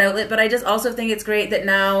had that outlet, but I just also think it's great that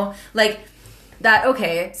now, like, that,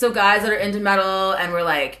 okay, so guys that are into metal and were,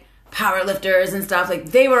 like, power lifters and stuff,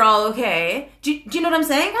 like, they were all okay. Do you know what I'm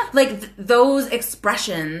saying? Like, those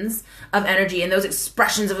expressions of energy and those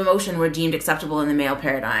expressions of emotion were deemed acceptable in the male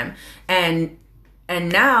paradigm. And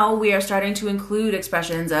now we are starting to include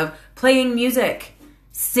expressions of playing music,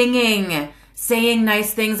 singing, saying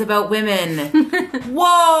nice things about women.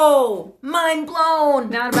 Whoa! Mind blown!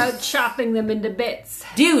 Not about chopping them into bits.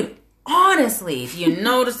 Dude, honestly, do you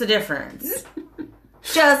notice the difference?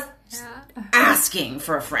 Just asking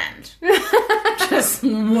for a friend. Just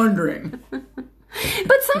wondering.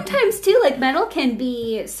 But sometimes too, like, metal can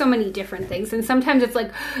be so many different things, and sometimes it's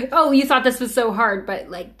like, oh, you thought this was so hard, but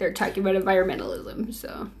like they're talking about environmentalism,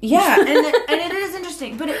 so yeah, and it is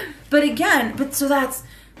interesting, but so that's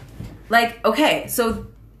like, okay, so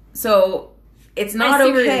it's not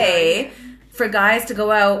okay for guys to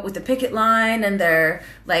go out with the picket line and their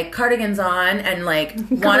like cardigans on and like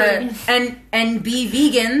wanna and be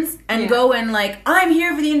vegans and go and like, I'm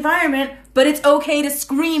here for the environment, but it's okay to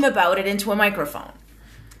scream about it into a microphone.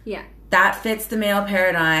 Yeah. That fits the male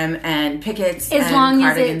paradigm, and pickets as and long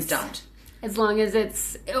cardigans as don't. As long as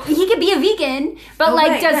it's... He could be a vegan, but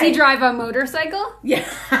does he drive a motorcycle? Yeah.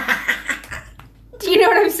 Do you know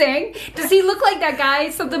what I'm saying? Does he look like that guy,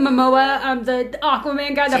 something Momoa, the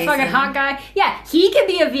Aquaman guy, the Jason. fucking hot guy? Yeah, he could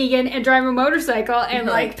be a vegan and drive a motorcycle and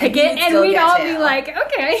like picket, and we'd all be like,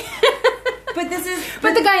 okay. But this is...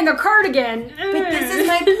 But the guy in the cardigan... But this is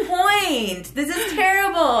my point. This is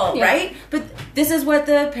terrible, right? But this is what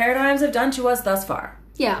the paradigms have done to us thus far.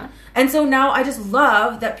 Yeah. And so now I just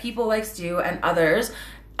love that people like Stu and others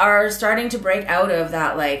are starting to break out of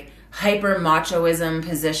that, like, hyper machoism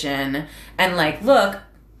position and, like, look,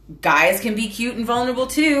 guys can be cute and vulnerable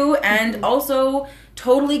too, and also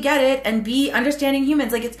totally get it and be understanding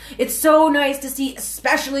humans. Like, it's so nice to see,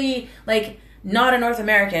 especially, like, not a North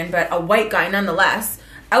American, but a white guy nonetheless,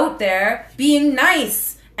 out there being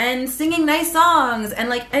nice and singing nice songs, and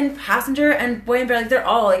like, and Passenger and Boy and Bear, like, they're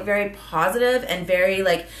all like very positive and very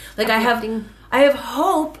like I have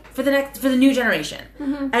hope for the new generation,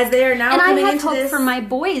 as they are now and coming I have into hope this for my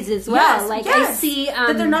boys as well. I see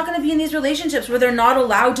that they're not going to be in these relationships where they're not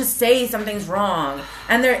allowed to say something's wrong,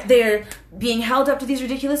 and they're being held up to these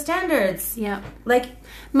ridiculous standards. Yeah, like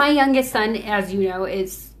my youngest son, as you know,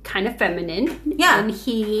 is kind of feminine. Yeah, and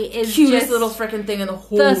he is cutest just little freaking thing in the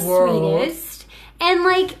whole world. Sweetest. And,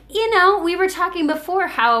 like, you know, we were talking before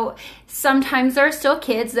how sometimes there are still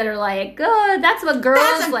kids that are like, oh, that's what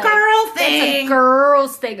girls like. That's a girl thing. That's a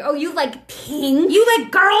girl's thing. Oh, you like pink? You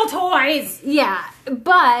like girl toys. Yeah,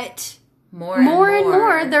 but more and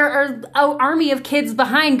more, there are an army of kids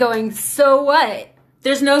behind going, so what?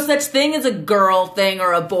 There's no such thing as a girl thing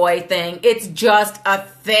or a boy thing. It's just a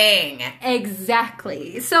thing.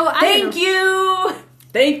 Exactly. So Thank you.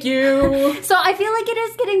 So I feel like it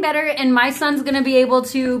is getting better, and my son's going to be able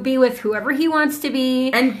to be with whoever he wants to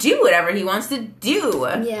be. And do whatever he wants to do.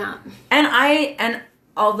 Yeah. And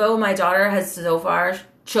although my daughter has so far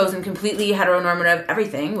chosen completely heteronormative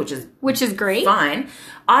everything, which is great. Fine.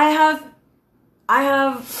 I have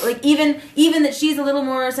like, even that she's a little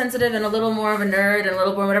more sensitive and a little more of a nerd and a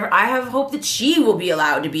little more whatever, I have hope that she will be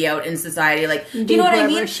allowed to be out in society. Like, do you know what I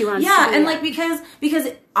mean? She wants yeah, to, and like, because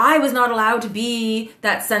I was not allowed to be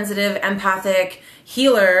that sensitive, empathic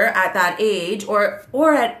healer at that age, or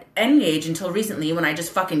at any age until recently, when I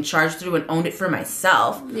just fucking charged through and owned it for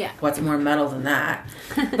myself. Yeah. What's more metal than that?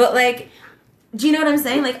 But like, do you know what I'm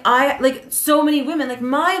saying? Like, so many women, like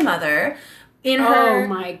my mother... Oh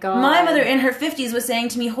my God. My mother in her 50s was saying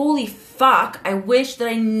to me, holy fuck, I wish you're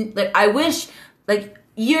in your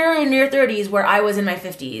 30s where I was in my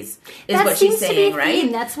 50s, is that what she's saying, right?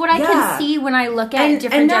 Theme. That's what I can see when I look at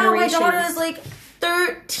different and now generations. my daughter is like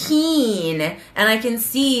 13, and I can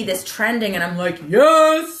see this trending, and I'm like,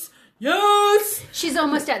 yes! She's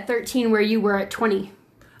almost at 13 where you were at 20.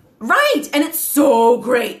 Right, and it's so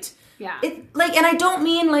great. Yeah. And I don't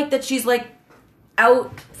mean like that she's like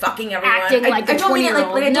out fucking everyone. Acting like a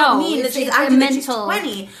 20-year-old. I don't mean that she's acting like she's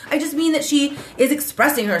 20. I just mean that she is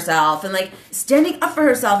expressing herself and like standing up for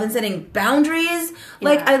herself and setting boundaries.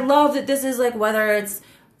 Like, I love that this is like, whether it's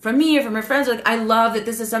from me or from her friends, like, I love that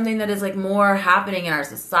this is something that is like more happening in our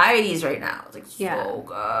societies right now. It's like so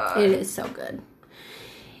good. It is so good.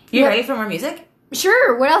 You ready for more music?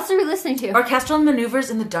 Sure. What else are we listening to? Orchestral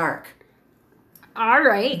Maneuvers in the Dark. All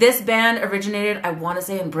right. This band originated, I want to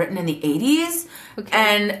say, in Britain in the 80s. Okay.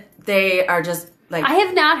 And they are just like... I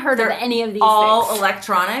have not heard of any of these all things.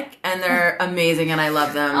 Electronic, and they're amazing, and I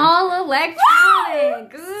love them. All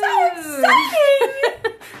electronic. So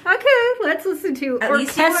exciting! Okay, let's listen to into At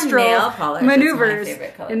least you wear orchestral nail polish. That's my maneuvers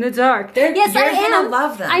favorite color. in the dark. You're Yes, I gonna am.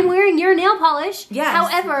 love them. I'm wearing your nail polish. Yes.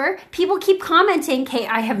 However, people keep commenting, Kate,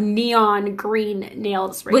 I have neon green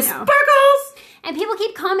nails right With now. sparkles! And people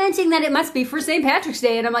keep commenting that it must be for St. Patrick's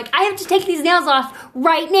Day, and I'm like, I have to take these nails off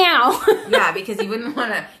right now. Yeah, because you wouldn't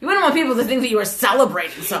want people to think that you were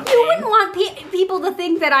celebrating something. You wouldn't want people to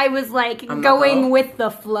think that I was like going with the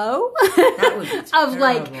flow That would be of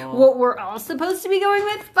like terrible. what we're all supposed to be going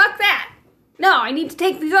with. Fuck that. No, I need to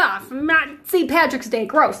take these off. I'm not St. Patrick's Day.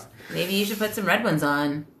 Gross. Maybe you should put some red ones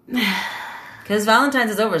on. Because Valentine's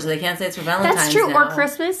is over, so they can't say it's for Valentine's That's true. now. Or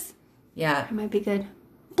Christmas. Yeah. It might be good.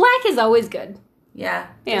 Black is always good. Yeah.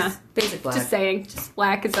 Yeah. Just basic black. Just saying. Just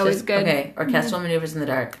black is always good. Okay. Orchestral maneuvers in the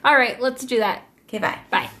dark. All right, let's do that. Okay, bye.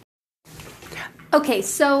 Bye. Okay,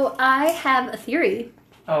 so I have a theory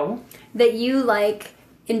Oh. that you like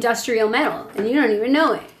industrial metal, and you don't even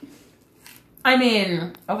know it. I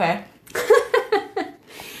mean, okay.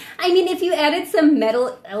 I mean, if you added some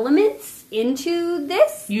metal elements into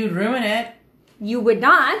this, You'd ruin it. you would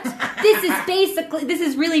not. This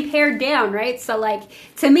is really pared down, right? So, like,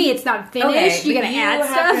 to me, it's not finished. You're but gonna you add have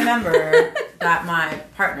stuff. to remember that my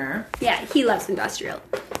partner, Yeah, he loves industrial.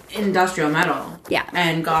 industrial metal. Yeah.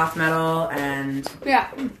 And goth metal, and Yeah.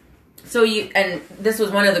 so and this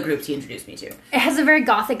was one of the groups he introduced me to. It has a very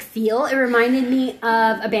gothic feel. It reminded me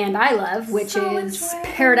of a band I love, which So is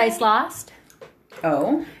enjoyable. Paradise Lost.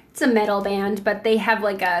 Oh. It's a metal band, but they have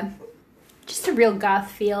like just a real goth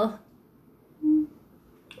feel.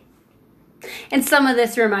 And some of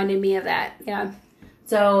this reminded me of that, yeah.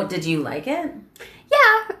 So, did you like it?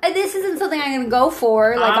 Yeah, this isn't something I'm going to go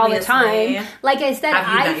for like all the Obviously. time. Like I said,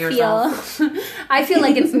 Have you met I feel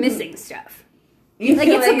like it's missing stuff. You Like,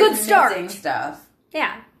 feel it's a good missing start. Stuff.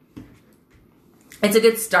 Yeah. It's a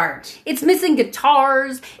good start. It's missing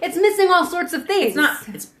guitars. It's missing all sorts of things.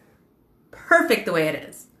 It's perfect the way it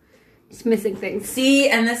is. It's missing things. See,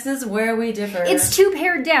 and this is where we differ. It's too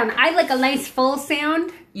pared down. I like a nice full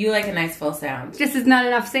sound. You like a nice full sound. This is not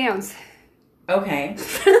enough sounds. Okay.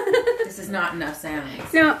 This is not enough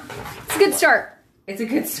sounds. No, it's a good start. It's a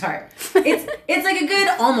good start. It's like a good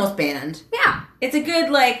almost band. Yeah. It's a good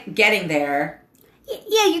like getting there.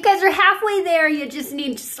 Yeah, you guys are halfway there. You just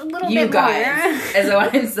need just a little You bit guys. more. As though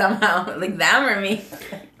I'm somehow like them or me.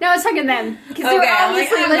 No, I was talking to them. Because Okay, they're I'm like,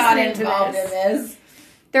 obviously I'm not listening to involved this. in this.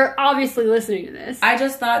 They're obviously listening to this. I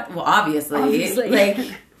just thought, well, obviously. Like,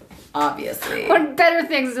 obviously. What better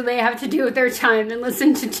things do they have to do with their time than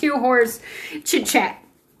listen to two whores chit-chat?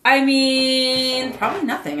 I mean, probably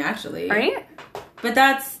nothing, actually. Right? But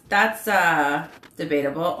that's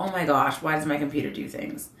debatable. Oh my gosh, why does my computer do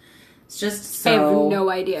things? It's just so I have no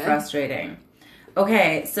idea. frustrating.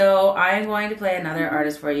 Okay, so I'm going to play another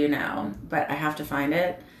artist for you now, but I have to find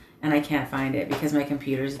it, and I can't find it because my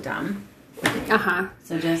computer's dumb. Uh-huh.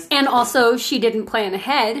 So just... And also, she didn't plan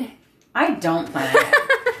ahead. I don't plan ahead.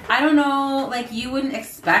 I don't know, like, you wouldn't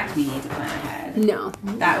expect me to plan ahead. No.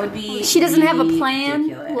 That would be She doesn't have a really plan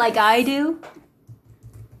ridiculous. like I do.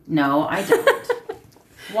 No, I don't.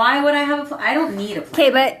 Why would I have a plan? I don't need a plan. Okay,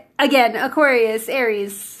 but again, Aquarius,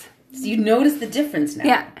 Aries. So you notice the difference now.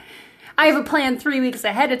 Yeah. I have a plan 3 weeks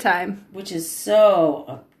ahead of time. Which is so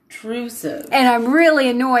obtrusive. And I'm really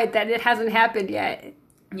annoyed that it hasn't happened yet.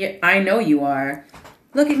 Yeah, I know you are.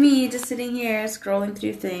 Look at me just sitting here scrolling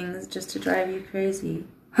through things just to drive you crazy.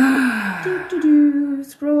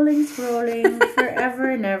 Scrolling, forever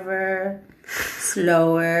and ever.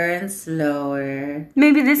 Slower and slower.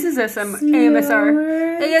 Maybe this is some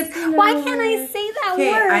AMSR. Why can't I say that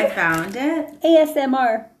Okay, word? I found it.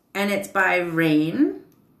 ASMR. And it's by Rain.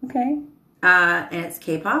 Okay. And it's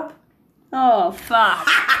K-pop. Oh, fuck.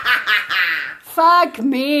 Fuck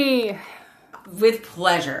me. With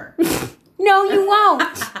pleasure. No, you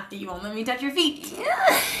won't. You won't let me touch your feet.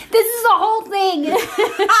 This is the whole thing.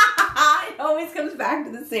 It always comes back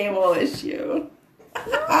to the same old issue.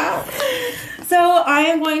 So I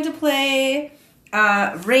am going to play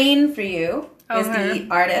Rain for you. Is the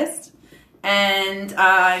artist. And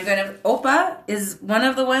I'm going to... Oppa is one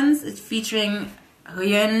of the ones. It's featuring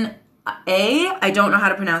Hyun A. I don't know how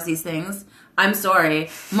to pronounce these things. I'm sorry.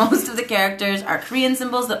 Most of the characters are Korean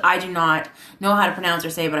symbols that I do not know how to pronounce or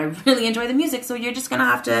say, but I really enjoy the music, so you're just going to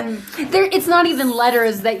have to... It's not even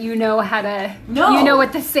letters that you know how to... No. You know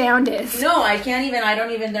what the sound is. No, I can't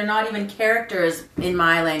even, they're not even characters in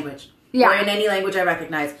my language. Yeah. Or in any language I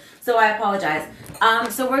recognize. So I apologize.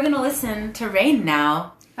 So we're going to listen to Rain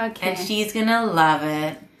now. Okay. And she's going to love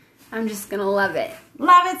it. I'm just gonna love it.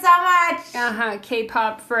 Love it so much! Uh-huh.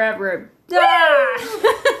 K-pop forever.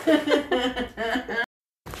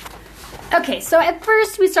 Okay, so at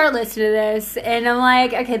first we start listening to this, and I'm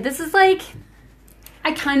like, okay, this is like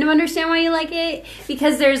I kind of understand why you like it,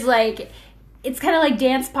 because there's like, it's kind of like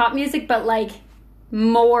dance pop music, but like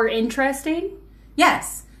more interesting.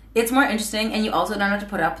 Yes. It's more interesting, and you also don't have to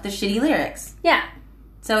put up with the shitty lyrics. Yeah.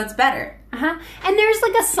 So it's better. Uh-huh. And there's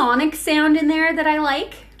like a sonic sound in there that I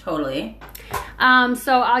like. Totally.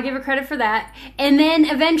 So I'll give her credit for that. And then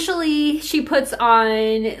eventually she puts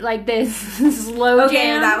on like this slow jam.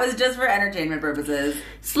 Okay, that was just for entertainment purposes.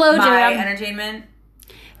 Slow My jam. entertainment.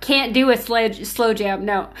 Can't do a slow jam,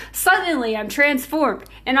 no. Suddenly I'm transformed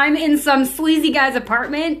and I'm in some sleazy guy's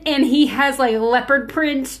apartment and he has like leopard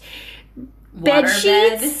print bed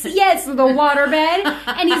sheets. Yes, the water bed.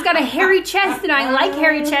 And he's got a hairy chest, and I like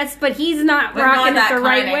hairy chests, but he's not rocking it the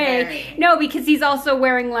right way. Hairy. No, because he's also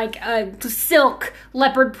wearing like a silk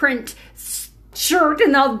leopard print shirt,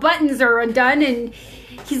 and all the buttons are undone, and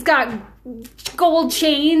he's got gold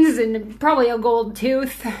chains and probably a gold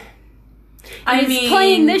tooth. And he's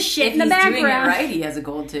playing this shit in the background. Doing it right, he has a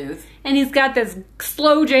gold tooth. And he's got this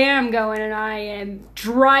slow jam going, and I am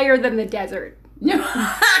drier than the desert. No.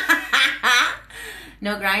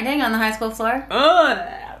 No grinding on the high school floor?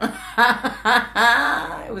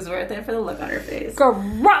 It was worth it for the look on her face.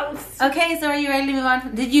 Gross. Okay, so are you ready to move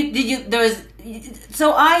on?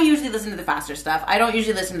 So I usually listen to the faster stuff. I don't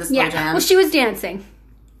usually listen to the slow jam. Well, she was dancing.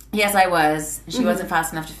 Yes, I was. She wasn't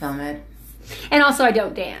fast enough to film it. And also, I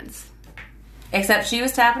don't dance. Except she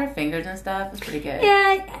was tapping her fingers and stuff. It was pretty good.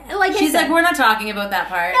 Yeah, like She's I said. like, we're not talking about that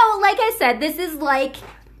part. No, like I said, this is like,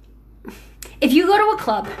 if you go to a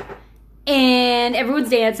club and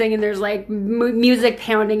everyone's dancing and there's like music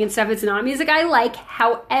pounding and stuff, it's not music I like.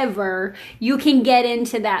 However, you can get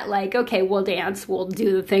into that like, okay, we'll dance, we'll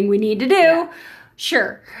do the thing we need to do. Yeah.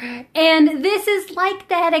 Sure. And this is like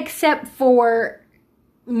that, except for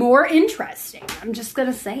more interesting. I'm just going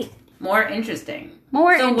to say it. More interesting.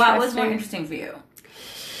 More so interesting. What was more interesting for you?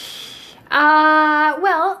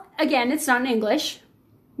 Well, again, it's not in English,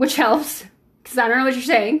 which helps. Because I don't know what you're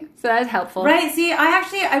saying, so that's helpful. Right, see,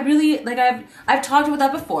 I really, like, I've talked about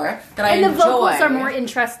that before, that I enjoy. And the vocals are more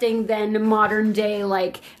interesting than modern day,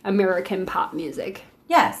 like, American pop music.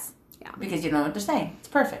 Yes. Yeah. Because you know what they're saying. It's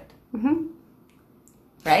perfect. Mm-hmm.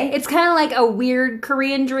 Right? It's kind of like a weird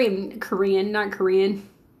Korean dream. Korean, not Korean.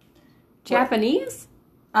 Japanese?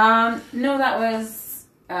 No, that was,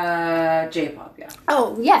 J-pop, yeah.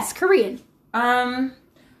 Oh, yes, Korean.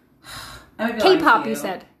 K-pop, you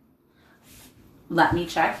said. Let me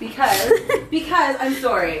check, because I'm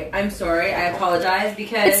sorry, I apologize,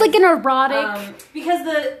 because it's like an erotic, because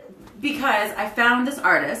I found this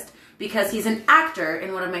artist because he's an actor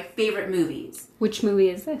in one of my favorite movies. Which movie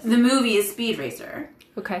is this? The movie is Speed Racer.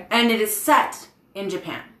 Okay. And it is set in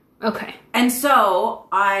Japan. Okay. And so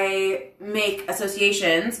I make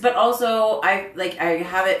associations, but also I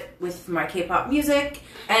have it with my K-pop music,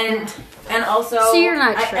 and also, so you're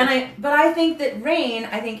not sure. But I think that Rain,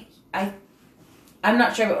 I'm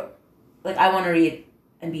not sure, but, like, I want to read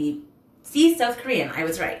and see South Korean. I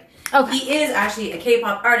was right. Okay. He is actually a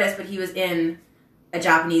K-pop artist, but he was in a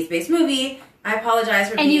Japanese-based movie. I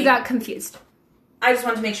apologize for you got confused. I just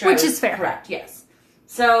wanted to make sure Which is fair. Correct, yes.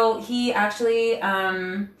 So he actually is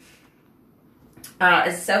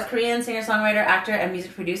a South Korean singer-songwriter, actor, and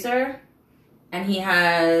music producer. And he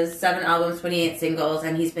has 7 albums, 28 singles,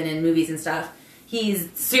 and he's been in movies and stuff.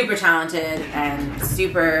 He's super talented and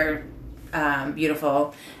super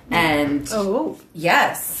beautiful. And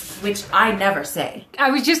yes, which I never say. I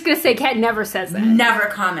was just going to say, Kat never says that. Never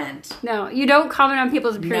comment. No, you don't comment on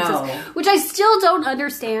people's appearances. No. Which I still don't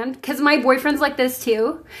understand, because my boyfriend's like this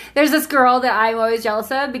too. There's this girl that I'm always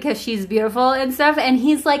jealous of because she's beautiful and stuff, and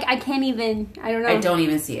he's like, I don't know. I don't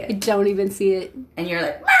even see it. I don't even see it. And you're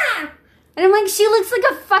like, ah! And I'm like, she looks like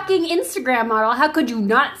a fucking Instagram model. How could you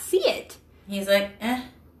not see it? He's like, eh.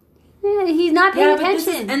 Yeah, he's not paying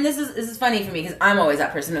attention. This is funny for me, because I'm always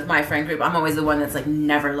that person with my friend group. I'm always the one that's like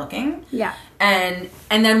never looking. Yeah. And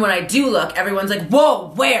then when I do look, everyone's like, whoa,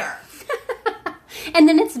 where? And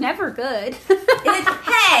then it's never good.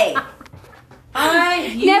 Hey!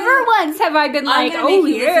 Never once have I been like, oh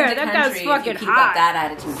yeah, that guy's fucking keep hot. Up that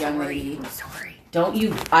attitude, young lady. Sorry. Don't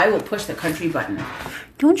you? I will push the country button.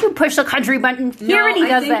 Don't you push the country button. He already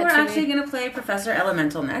does that to me. I think we're actually going to play Professor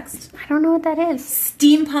Elemental next. I don't know what that is.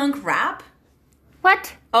 Steampunk rap?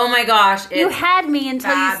 What? Oh my gosh. You had me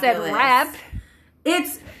until fabulous. You said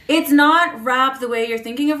rap. It's not rap the way you're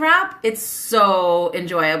thinking of rap. It's so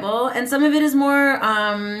enjoyable. And some of it is more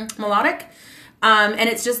melodic. And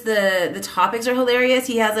it's just the topics are hilarious.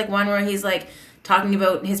 He has like one where he's like talking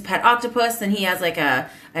about his pet octopus, and he has like a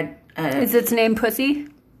is its name Pussy?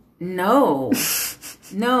 No.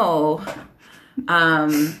 No.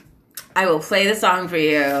 I will play the song for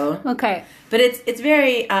you. Okay. But it's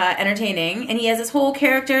very entertaining, and he has this whole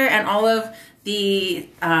character, and all of the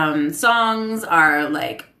songs are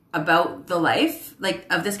like about the life like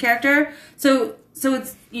of this character. So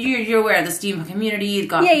it's you're aware of the steampunk community,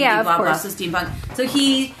 goth community, blah blah, so steampunk. So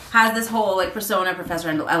he has this whole like persona, Professor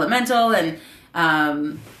Elemental, and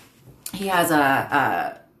he has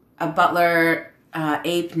a butler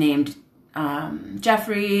ape named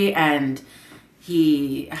Jeffrey, and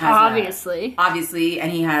he has obviously,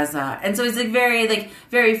 and he has and so he's like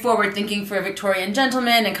very forward thinking for a Victorian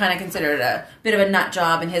gentleman, and kind of considered a bit of a nut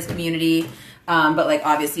job in his community, but like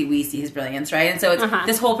obviously we see his brilliance, right? And so it's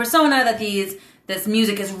this whole persona that this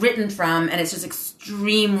music is written from, and it's just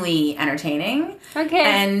extremely entertaining. Okay.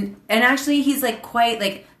 And actually he's like quite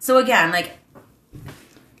like, so again, like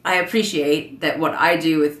I appreciate that what I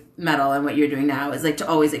do with metal and what you're doing now is like to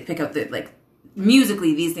always like pick up the like,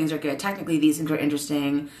 musically these things are good, technically these things are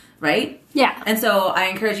interesting, right? Yeah. And so I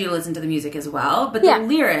encourage you to listen to the music as well, but the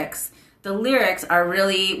lyrics are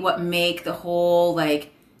really what make the whole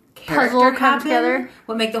like character come together,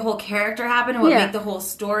 what make the whole character happen, and what make the whole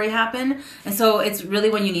story happen. And so it's really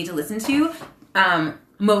one you need to listen to.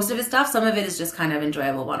 Most of his stuff, some of it is just kind of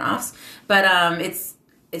enjoyable one-offs, but it's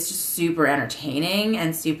just super entertaining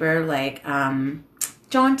and super like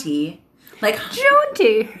jaunty. Like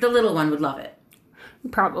jaunty. The little one would love it.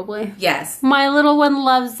 Probably. Yes. My little one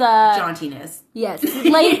loves jauntiness. Yes.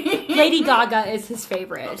 Lady Gaga is his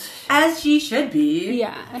favorite. As she should be.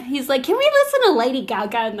 Yeah. He's like, can we listen to Lady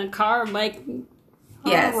Gaga in the car? I'm like,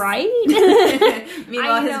 yes. All right.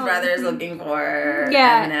 Meanwhile, his brother's looking for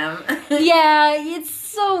Eminem. Yeah, it's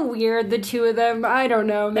so weird, the two of them. I don't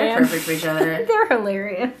know, man. They're perfect for each other. They're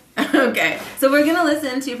hilarious. Okay, so we're going to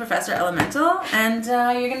listen to Professor Elemental, and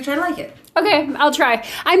you're going to try to like it. Okay, I'll try.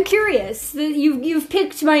 I'm curious. You've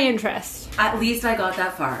piqued my interest. At least I got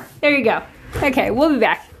that far. There you go. Okay, we'll be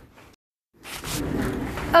back.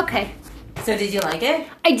 Okay. So did you like it?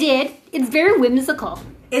 I did. It's very whimsical.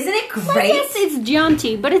 Isn't it great? Well, yes, it's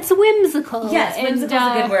jaunty, but it's whimsical. Yes, whimsical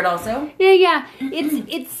is a good word also. Yeah.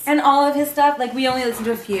 It's and all of his stuff, like we only listened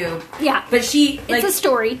to a few. Yeah. But she it's a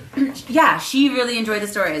story. Yeah, she really enjoyed the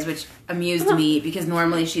stories, which amused me because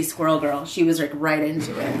normally she's Squirrel Girl. She was like right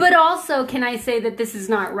into it. But also, can I say that this is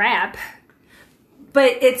not rap?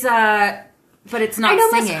 But it's not I'd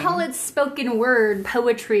almost singing. call it spoken word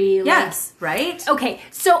poetry. Like, yes, right? Okay,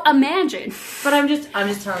 so imagine. But I'm just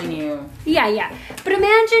telling you. Yeah. But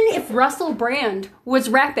imagine if Russell Brand was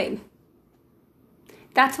rapping.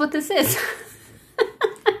 That's what this is.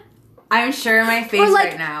 I'm sure my face or like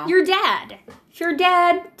right now. Your dad. If your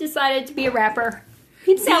dad decided to be a rapper,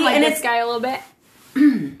 he'd sound like this guy a little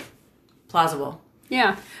bit. Plausible.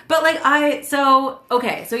 Yeah. But like so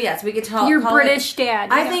yes, we could tell your British dad.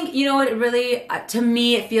 I think, you know what, it really, to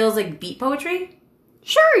me, it feels like beat poetry.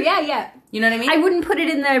 Sure, yeah. You know what I mean? I wouldn't put it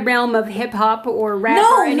in the realm of hip hop or rap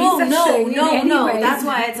or any such thing. No. That's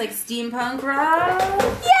why it's like steampunk rap.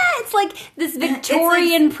 Yeah, it's like this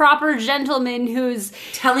Victorian like proper gentleman who's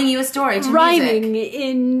telling you a story to rhyming music.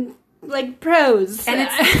 In like prose. And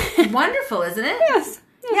it's wonderful, isn't it? Yes.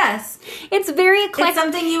 It's very eclectic. It's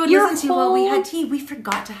something you would listen to while we had tea. We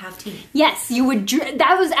forgot to have tea. Yes, you would.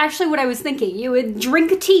 That was actually what I was thinking. You would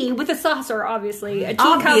drink a tea with a saucer, obviously. A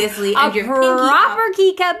teacup, and your proper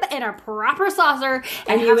key cup, and a proper saucer.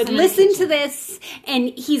 And you would listen to this,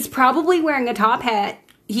 and he's probably wearing a top hat.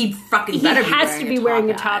 He fucking better He has to be wearing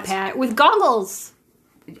a top hat with goggles.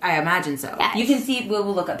 I imagine so. Yes. You can see, we'll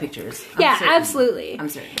look up pictures. Absolutely. I'm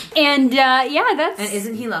certain. And that's... And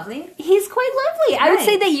isn't he lovely? He's quite lovely. Right. I would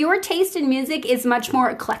say that your taste in music is much more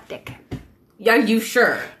eclectic. Are you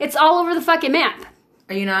sure? It's all over the fucking map.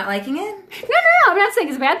 Are you not liking it? No. I'm not saying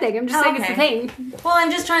it's a bad thing. I'm just saying it's a thing. Well,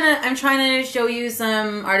 I'm trying to show you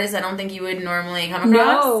some artists I don't think you would normally come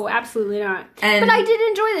across. No, absolutely not. But I did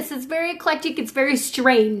enjoy this. It's very eclectic. It's very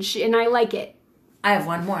strange, and I like it. I have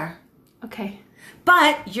one more. Okay.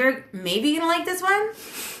 But you're maybe gonna like this one.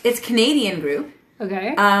 It's a Canadian group.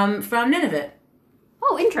 Okay. From Nunavut.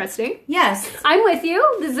 Oh, interesting. Yes. I'm with you.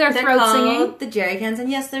 Is there throat singing? The Jerry Cans, and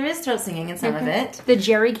yes, there is throat singing in some of it. The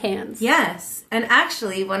Jerry Cans. Yes. And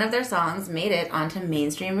actually, one of their songs made it onto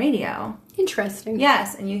mainstream radio. Interesting.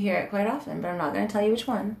 Yes, and you hear it quite often, but I'm not going to tell you which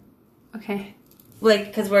one. Okay. Like,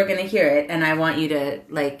 because we're going to hear it, and I want you to,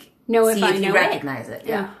 like, see if you recognize it.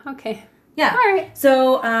 Yeah. Okay. Yeah. All right.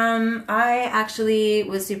 So, I actually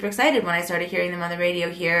was super excited when I started hearing them on the radio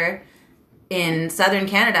here in southern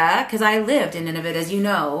Canada, because I lived in Nunavut, as you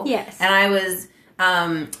know. Yes. And I was,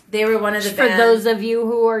 they were one of the For those of you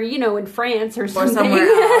who are, in France or something. Or somewhere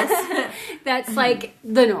else. That's like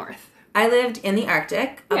the north. I lived in the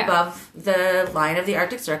Arctic, Yeah. above the line of the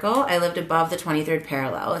Arctic Circle. I lived above the 23rd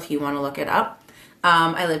parallel, if you want to look it up.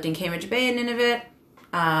 I lived in Cambridge Bay in Nunavut,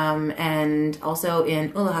 and also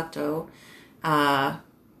in Ulahakto,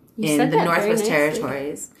 in said the that very Northwest nicely.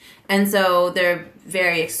 Territories. And so they're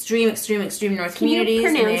very extreme north Can communities. you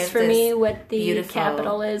and they pronounce have for this me what the beautiful-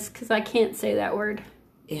 capital is? Because I can't say that word.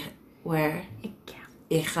 Where?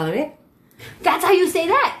 Iqaluit? That's how you say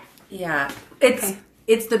that. Yeah.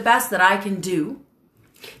 It's the best that I can do.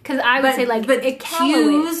 Because I would say like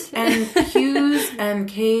Q's Iqaluit. Q's and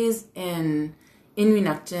K's in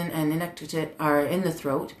Inuinnaqtun and Inuktitut are in the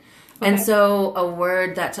throat. And Okay. so a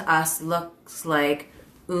word that to us looks like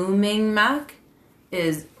umingmak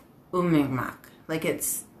is umingmak. Like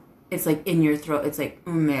it's like in your throat. It's like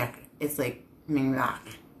umek. It's like mingmak.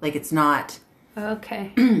 Like it's not.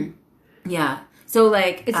 Okay. Yeah. So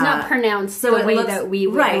like It's not pronounced the way that we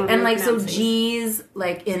would right, normally and like so pronounce things. G's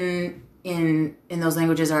like in those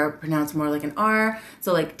languages are pronounced more like an R.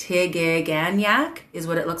 So like Tigiganyak is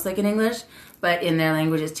what it looks like in English, but in their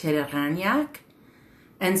language is Tiranyak,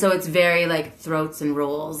 and so it's very like throats and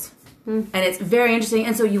rolls, and it's very interesting.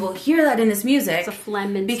 And so you will hear that in this music, It's a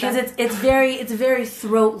phlegm and because stuff. it's a very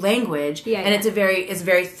throat language, Yeah, and yeah. it's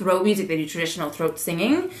very throat music. They do traditional throat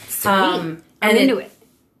singing. Sweet. And I'm into it.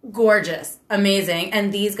 Gorgeous, amazing,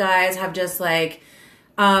 and these guys have just like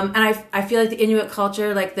and I feel like the Inuit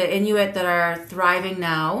culture, like the Inuit that are thriving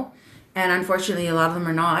now, and unfortunately a lot of them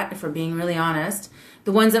are not, if we're being really honest,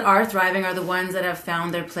 the ones that are thriving are the ones that have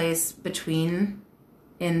found their place between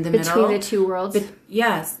Between the two worlds.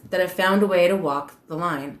 Yes, that have found a way to walk the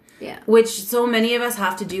line. Yeah. Which so many of us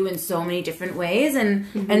have to do in so many different ways,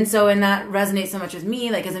 and so and that resonates so much with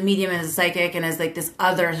me, like as a medium and as a psychic and as like this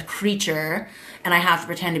other creature, and I have to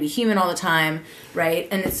pretend to be human all the time, right?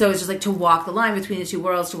 And so it's just like to walk the line between the two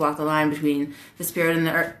worlds, to walk the line between the spirit and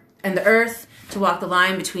the earth, to walk the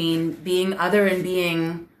line between being other and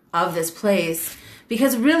being of this place.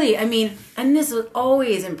 Because really, I mean, and this has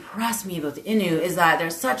always impressed me about the Innu, is that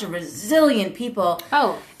they're such a resilient people.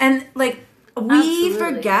 Oh. And like we Absolutely.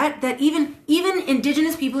 forget that even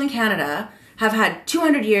Indigenous people in Canada have had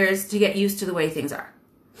 200 years to get used to the way things are.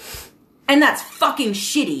 And that's fucking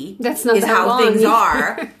shitty. That's not is that how long things either.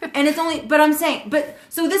 are. And it's only, but I'm saying, but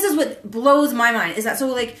so this is what blows my mind, is that so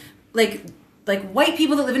like white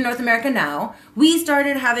people that live in North America now, we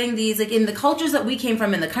started having these, like in the cultures that we came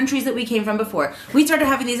from, in the countries that we came from before, we started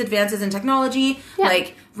having these advances in technology, Yeah.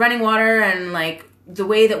 like running water and like the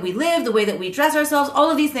way that we live, the way that we dress ourselves, all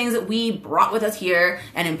of these things that we brought with us here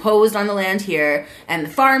and imposed on the land here, and the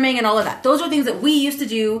farming and all of that. Those are things that we used to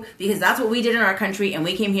do because that's what we did in our country, and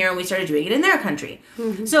we came here and we started doing it in their country.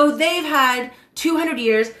 Mm-hmm. So they've had 200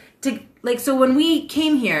 years to, like, so when we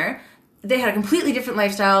came here, they had a completely different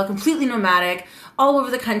lifestyle, completely nomadic, all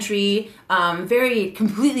over the country, very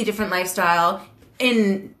completely different lifestyle,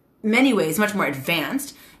 in many ways much more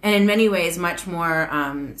advanced, and in many ways much more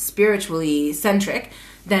spiritually centric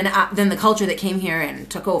than the culture that came here and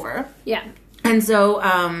took over. Yeah. And so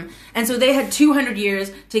they had 200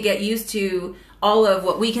 years to get used to all of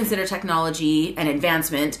what we consider technology and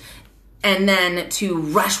advancement, and then to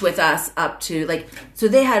rush with us up to like, so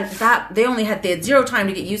they had zero time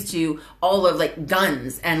to get used to all of like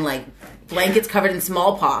guns and like blankets covered in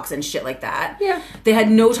smallpox and shit like that. Yeah. They had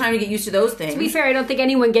no time to get used to those things. To be fair, I don't think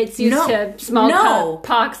anyone gets used to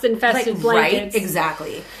smallpox infested blankets. Right,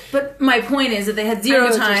 exactly. But my point is that they had zero I know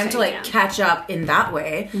what you're time to saying, like yeah. catch up in that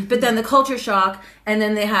way. But then the culture shock, and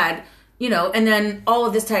then they had, and then all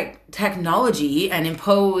of this technology and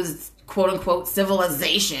imposed quote unquote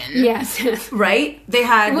civilization. Yes. Right? They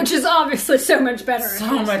had Which is obviously so much better.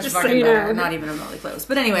 so much Just fucking you better. know. Not even remotely close.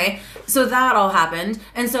 But anyway, so that all happened.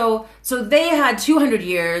 And so they had 200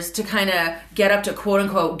 years to kind of get up to quote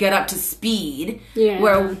unquote get up to speed Yeah.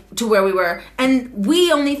 where we were. And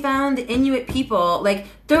we only found the Inuit people, like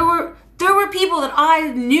there were people that I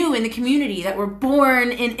knew in the community that were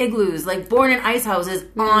born in igloos, like born in ice houses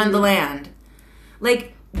on the land.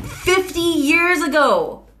 Like 50 years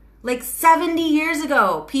ago. Like 70 years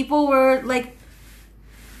ago, people were like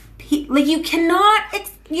you can't wrap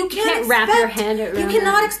expect, your hand around you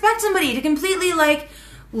cannot that. expect somebody to completely like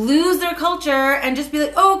lose their culture and just be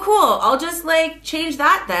like, oh cool, I'll just like change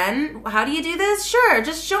that then. How do you do this? Sure,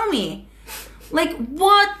 just show me. Like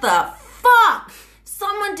what the fuck?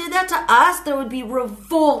 Someone did that to us, there would be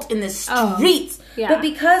revolt in the streets. yeah. But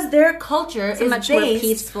because their culture is much more based,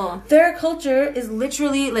 peaceful. their culture is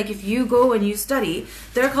literally, like if you go and you study,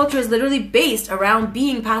 their culture is literally based around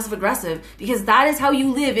being passive aggressive, because that is how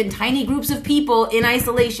you live in tiny groups of people in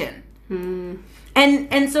isolation.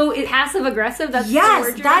 And so it Passive aggressive, that's the yes,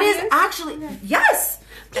 word you're that gonna is use? actually yes.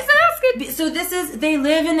 Just ask it. So they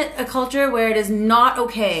live in a culture where it is not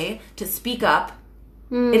okay to speak up.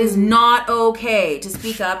 It is not okay to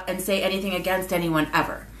speak up and say anything against anyone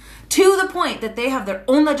ever. To the point that they have their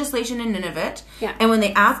own legislation in Nunavut. Yeah. And when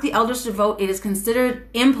they ask the elders to vote, it is considered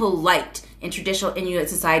impolite in traditional Inuit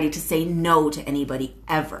society to say no to anybody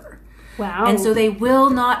ever. Wow. And so they will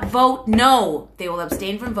not vote no. They will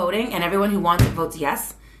abstain from voting, and everyone who wants it votes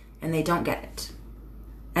yes, and they don't get it.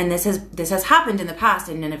 And this has happened in the past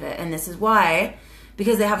in Nunavut, and this is why,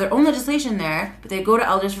 because they have their own legislation there, but they go to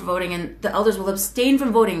elders for voting, and the elders will abstain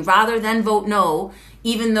from voting rather than vote no,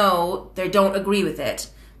 even though they don't agree with it.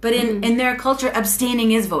 But in their culture,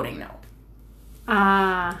 abstaining is voting no.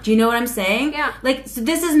 Do you know what I'm saying? Yeah. Like, so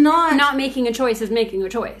this is not making a choice is making a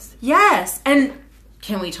choice. Yes, and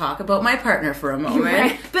can we talk about my partner for a moment?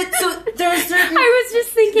 Right. But so there are certain. I was just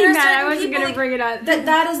thinking there are that. I certain wasn't people, going to bring it up.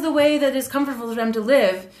 That is the way that is comfortable for them to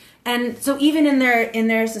live, and so even in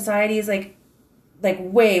their societies, like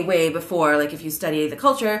way before, like if you study the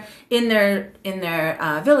culture in their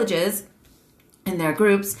villages, in their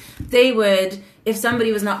groups, they would, if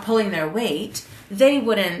somebody was not pulling their weight, they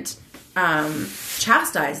wouldn't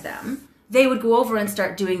chastise them. They would go over and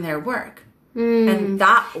start doing their work. And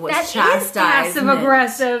that was chastisement. Passive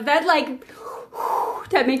aggressive. That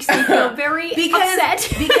that makes me feel very upset.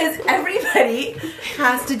 Because everybody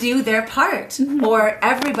has to do their part, or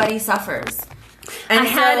everybody suffers. And I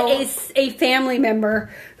had a family member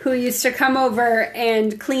who used to come over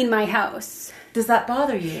and clean my house. Does that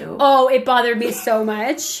bother you? Oh, it bothered me so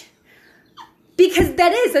much. Because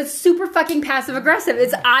that's super fucking passive aggressive.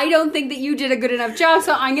 It's, I don't think that you did a good enough job,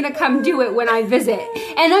 so I'm going to come do it when I visit.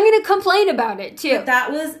 And I'm going to complain about it too.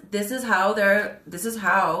 But this is how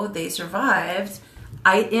they survived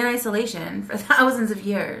in isolation for thousands of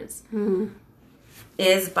years.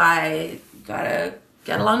 Is by gotta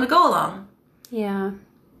get along to go along. Yeah.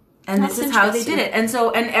 And this is how they did it. And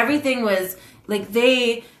so, and everything was like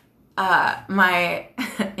my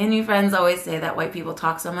Innu friends always say that white people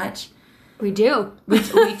talk so much. We do. We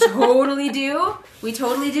totally do. We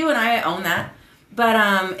totally do, and I own that. But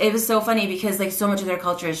it was so funny because like so much of their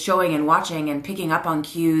culture is showing and watching and picking up on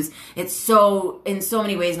cues. It's so in so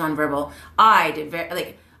many ways nonverbal. I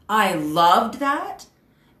loved that.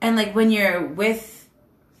 And like when you're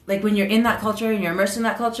in that culture and you're immersed in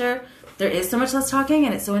that culture, there is so much less talking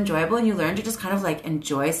and it's so enjoyable and you learn to just kind of like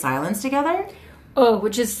enjoy silence together. Oh,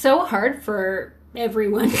 which is so hard for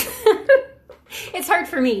everyone. It's hard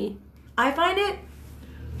for me. I find it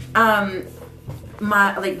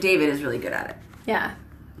David is really good at it. Yeah.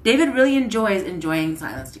 David really enjoying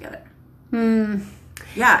silence together.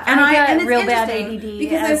 Yeah, and it's real bad interesting ADD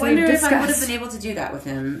because I wonder if I would have discussed. been able to do that with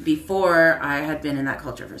him before I had been in that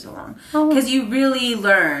culture for so long. Oh. Because you really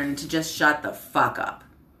learn to just shut the fuck up.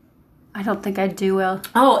 I don't think I'd do well.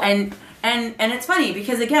 Oh, and it's funny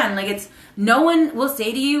because again, like it's no one will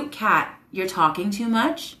say to you, Kat, you're talking too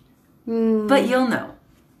much, but you'll know,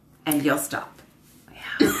 and you'll stop.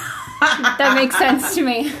 That makes sense to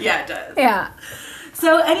me. Yeah, it does. Yeah.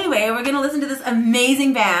 So anyway, we're going to listen to this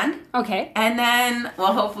amazing band. Okay. And then,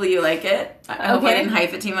 well, hopefully you like it. I hope I didn't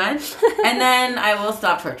hype it too much. And then I will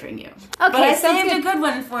stop torturing you. Okay, but I sounds saved good. a good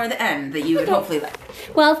one for the end that you would hopefully like.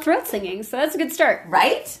 Well, throat singing, so that's a good start.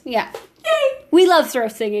 Right? Yeah. Yay! We love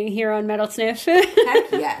throat singing here on Metal Sniff.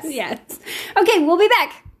 Heck yes. Yes. Okay, we'll be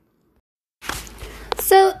back.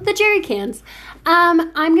 So, the jerry cans.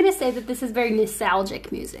 I'm going to say that this is very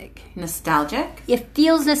nostalgic music. Nostalgic? It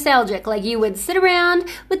feels nostalgic, like you would sit around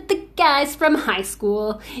with the guys from high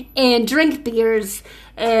school and drink beers,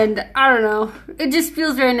 and I don't know. It just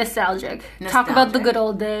feels very nostalgic. Talk about the good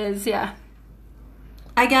old days, yeah.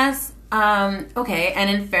 I guess, okay, and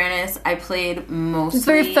in fairness, I played mostly... It's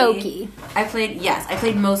very folky. I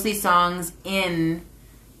played mostly songs in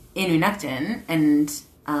Inuktitut, and,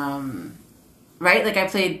 right? Like I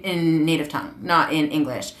played in native tongue, not in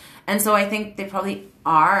English. And so I think they probably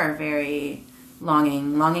are very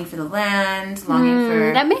longing for the land, longing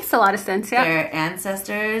for... That makes a lot of sense, yeah. Their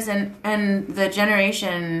ancestors. And the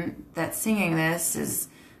generation that's singing this is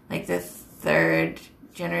like the third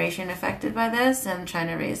generation affected by this and trying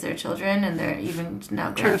to raise their children, and they're even now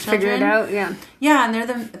grandchildren. Trying to figure it out, yeah. Yeah, and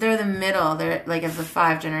they're the middle. They're like of the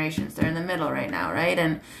 5 generations, they're in the middle right now, right?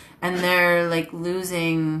 And they're like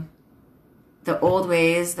losing the old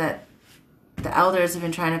ways that the elders have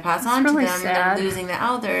been trying to pass on really to them. Sad. And they're losing the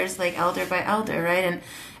elders, like elder by elder, right?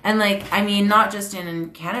 And, like, I mean, not just in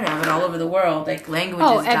Canada, but all over the world, like,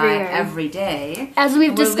 languages die every day. As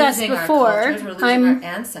we've discussed before, we're losing our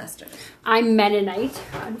ancestors. I'm Mennonite,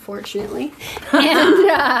 unfortunately.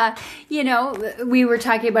 And, you know, we were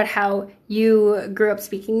talking about how you grew up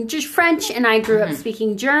speaking just French and I grew up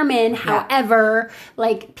speaking German. However,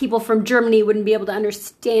 like, people from Germany wouldn't be able to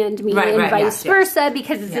understand me and vice versa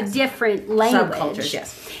because it's a different language. Subcultures,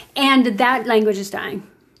 yes. And that language is dying.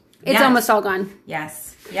 It's almost all gone.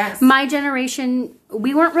 Yes. Yes. My generation,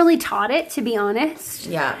 we weren't really taught it, to be honest.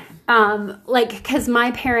 Yeah. Like, because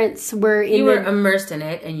my parents were in You were immersed in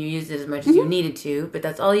it, and you used it as much as you needed to, but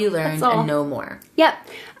that's all you learned and no more. Yep.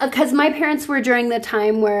 Because my parents were during the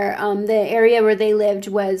time where the area where they lived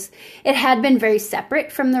it had been very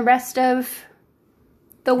separate from the rest of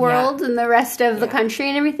the world and the rest of the country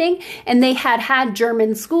and everything. And they had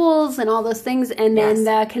German schools and all those things. And then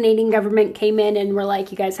the Canadian government came in and were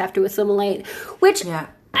like, you guys have to assimilate, which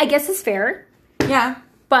I guess is fair. Yeah.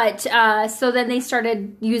 But, so then they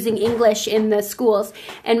started using English in the schools.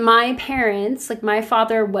 And my parents, like, my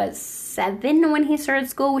father was 7 when he started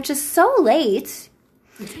school, which is so late.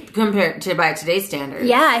 Compared to by today's standards.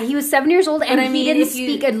 Yeah, he was 7 years old, and he didn't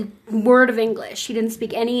speak a word of English. He didn't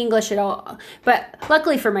speak any English at all. But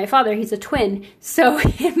luckily for my father, he's a twin. So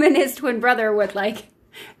him and his twin brother would, like,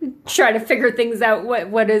 try to figure things out.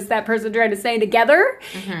 What is that person trying to say together?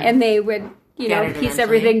 And they would... you know, piece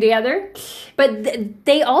everything together. But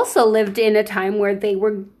they also lived in a time where they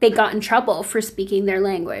got in trouble for speaking their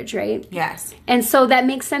language, right? Yes. And so that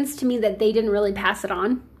makes sense to me that they didn't really pass it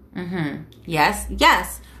on. Yes.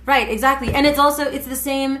 Yes. Right. Exactly. And it's the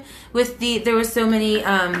same with there was so many,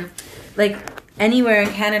 like anywhere in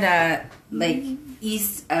Canada, like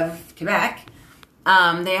east of Quebec,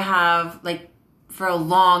 they have like for a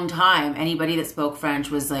long time, anybody that spoke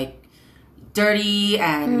French was like, dirty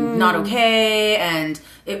and not okay,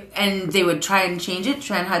 and they would try and change it,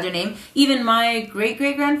 try and hide their name. Even my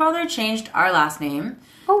great-great-grandfather changed our last name.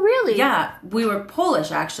 Oh, really? Yeah. We were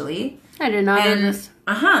Polish, actually. I did not know this.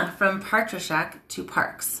 From Partryshak to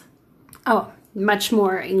Parks. Oh, much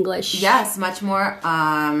more English. Yes, much more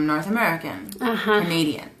North American.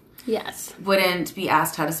 Canadian. Yes. Wouldn't be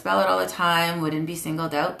asked how to spell it all the time, wouldn't be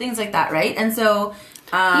singled out, things like that, right? And so...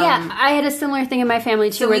 I had a similar thing in my family,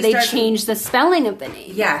 too, where they changed the spelling of the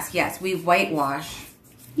name. Yes. We whitewash.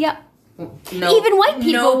 Yep. No, even white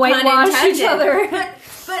people whitewash each other.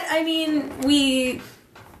 But, I mean,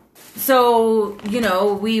 so, you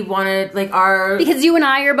know, we wanted, like, our... Because you and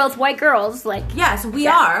I are both white girls, like... Yes, we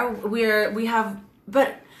are. We have...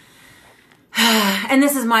 But... And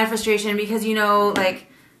this is my frustration, because, you know, like,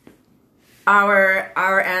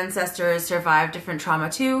 our ancestors survived different trauma,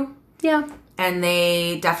 too. Yeah. And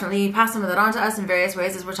they definitely pass some of that on to us in various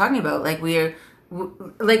ways, as we're talking about. Like,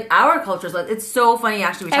 like, our culture's lost. It's so funny,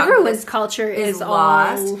 actually. Everyone's culture is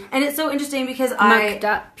lost. All... And it's so interesting because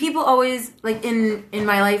people always, like, in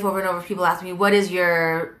my life over and over, people ask me, what is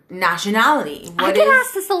your nationality? I get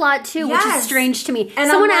asked this a lot, too, which is strange to me.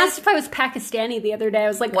 And someone asked if I was Pakistani the other day. I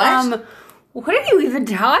was like, what are you even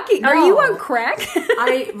talking? No. Are you on crack?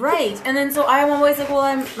 Right. And then so I'm always like, well,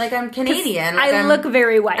 I'm Canadian. Like, I look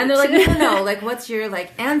very white. And they're like, no, like, what's your,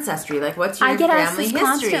 like, ancestry? Like, what's your family history?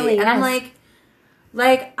 Constantly, and I'm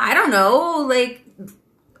like, I don't know, like,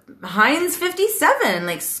 Heinz 57,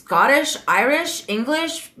 like, Scottish, Irish,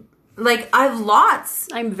 English, like, I have lots.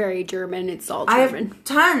 I'm very German. It's all German.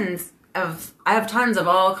 I have tons of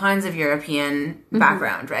all kinds of European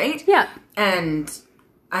background, right? Yeah. And,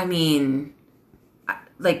 I mean...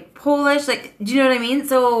 like Polish, like, do you know what I mean?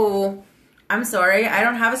 So, I'm sorry, I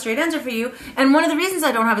don't have a straight answer for you. And one of the reasons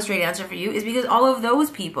I don't have a straight answer for you is because all of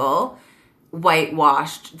those people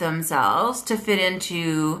whitewashed themselves to fit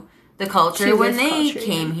into the culture when they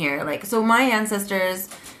came here. Like, so my ancestors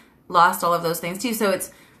lost all of those things too.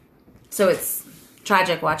 So it's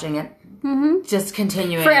tragic watching it just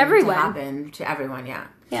continuing for everyone. To happen to everyone. Yeah.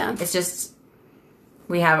 Yeah. It's just,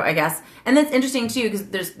 we have, I guess, and that's interesting too because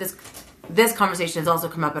there's this conversation has also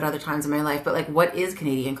come up at other times in my life, but, like, what is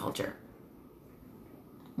Canadian culture?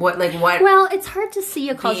 What? Well, it's hard to see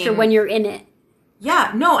a culture when you're in it.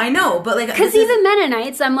 Yeah, no, I know, but, like... Because even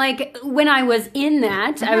Mennonites, I'm like, when I was in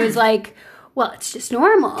that, I was like, well, it's just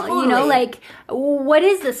normal, you know? Like, what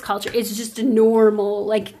is this culture? It's just normal,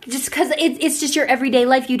 like, just because it's just your everyday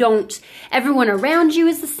life. You don't... Everyone around you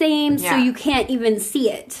is the same, so you can't even see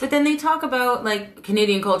it. But then they talk about, like,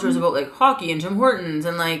 Canadian culture is about, like, hockey and Tim Hortons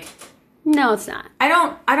and, like... No, it's not. I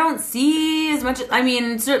don't see as much. I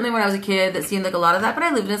mean, certainly when I was a kid, that seemed like a lot of that. But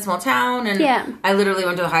I lived in a small town, and I literally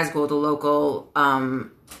went to high school with a local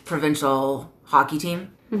provincial hockey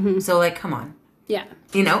team. So, like, come on, yeah,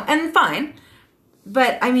 you know, and fine.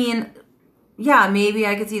 but I mean, yeah, maybe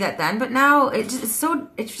I could see that then. But now it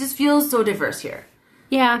just feels so diverse here.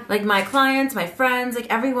 Yeah. Like my clients, my friends, like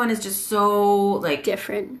everyone is just so like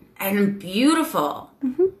Different. and beautiful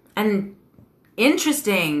and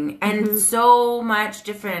interesting and so much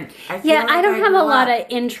different. I feel Yeah, like I don't have grew a lot up- of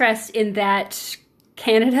interest in that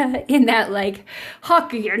Canada, in that like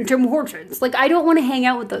hockey and Tim Hortons. Like I don't want to hang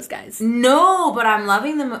out with those guys. No, but I'm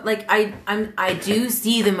loving them. Like I do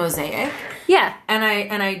see the mosaic, Yeah.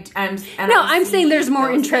 I'm saying there's more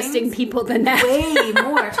those interesting things people than that. way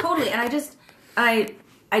more, totally. And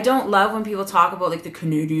I don't love when people talk about like the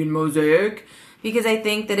Canadian mosaic because I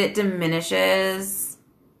think that it diminishes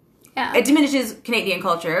Canadian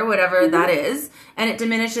culture, whatever that is, and it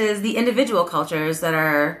diminishes the individual cultures that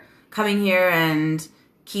are coming here and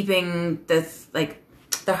keeping this like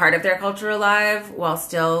the heart of their culture alive while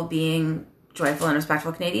still being joyful and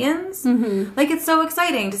respectful Canadians. Like it's so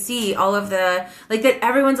exciting to see all of the like that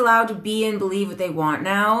everyone's allowed to be and believe what they want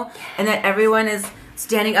now, and that everyone is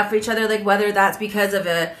standing up for each other, like whether that's because of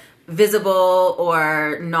a visible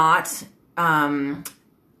or not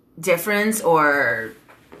difference or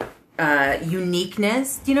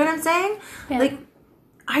uniqueness. Do you know what I'm saying? Yeah. Like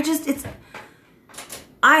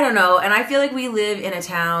I don't know, and I feel like we live in a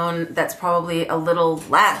town that's probably a little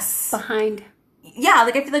less Behind. yeah,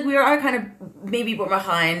 like I feel like we are kind of maybe we're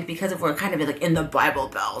behind because we're kind of like in the Bible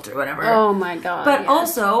Belt or whatever. Oh my god. But yes.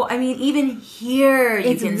 also, I mean, even here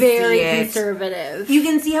you it's can very see it. conservative. You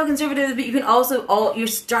can see how conservative it is, but you can also you're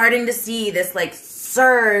starting to see this like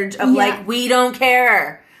surge of like we don't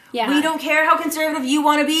care. Yeah. We don't care how conservative you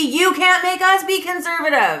want to be. You can't make us be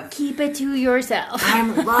conservative. Keep it to yourself.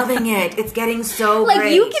 I'm loving it. It's getting so like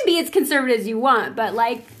great. you can be as conservative as you want, but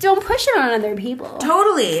like don't push it on other people.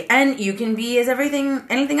 Totally. And you can be as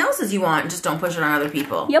anything else as you want. Just don't push it on other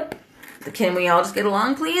people. Yep. Can we all just get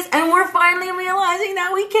along, please? And we're finally realizing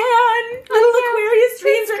that we can. Little Aquarius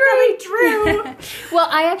dreams are coming true. Well,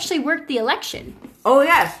 I actually worked the election. Oh,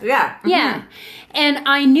 yes. Yeah. Yeah. And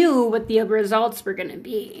I knew what the results were going to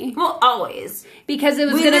be. Well, always. Because it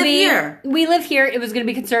was We going to live be... here. We live here. It was going to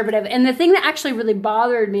be conservative. And the thing that actually really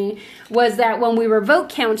bothered me was that when we were vote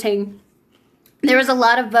counting, there was a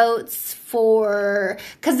lot of votes for...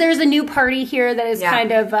 Because there's a new party here that is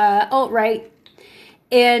kind of alt-right.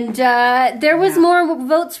 And there was more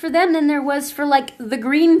votes for them than there was for, like, the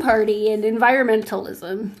Green Party and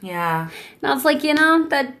environmentalism. Yeah. And I was like,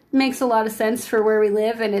 that makes a lot of sense for where we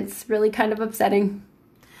live, and it's really kind of upsetting.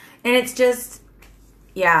 And it's just...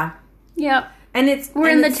 Yeah. Yep. And We're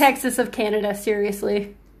in the Texas of Canada,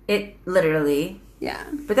 seriously. It literally... Yeah.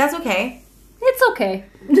 But that's okay. It's okay.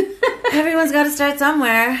 Everyone's got to start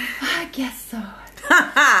somewhere. I guess so.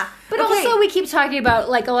 Ha But also, we keep talking about,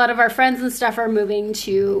 like, a lot of our friends and stuff are moving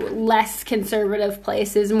to less conservative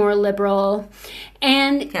places, more liberal.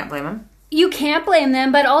 And Can't blame them. you can't blame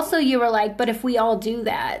them, but also you were like, but if we all do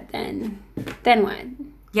that, then what?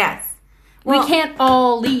 Yes. We can't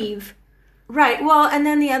all leave. Right. Well, and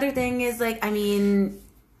then the other thing is, like, I mean,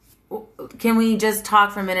 can we just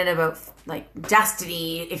talk for a minute about, like,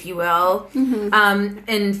 destiny, if you will?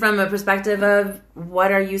 And from a perspective of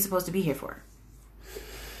what are you supposed to be here for?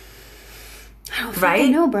 I don't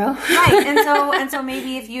fucking know, bro. Right. And so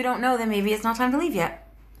maybe if you don't know, then maybe it's not time to leave yet.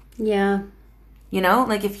 Yeah. You know,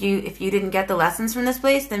 like if you didn't get the lessons from this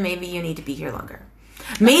place, then maybe you need to be here longer.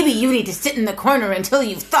 Maybe you need to sit in the corner until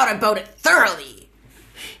you've thought about it thoroughly.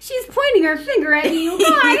 She's pointing her finger at you.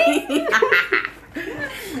 Why?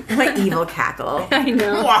 My evil cackle. I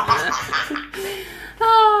know.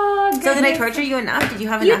 Oh, So did I torture you enough? Did you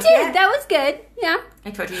have You enough did. yet? That was good. Yeah.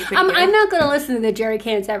 I tortured you pretty good. I'm not going to listen to the Jerry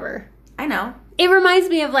Cans ever. I know. It reminds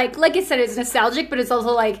me of like I said, it's nostalgic, but it's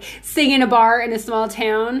also like singing in a bar in a small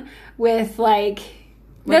town with like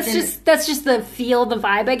that's just the feel, the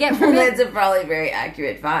vibe I get from it. That's a probably very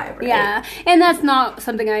accurate vibe, right? Yeah, and that's not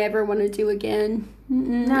something I ever want to do again.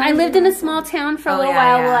 No, I lived in a small town for a little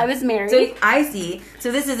while I was married. So I see.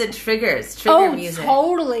 So this is a trigger music.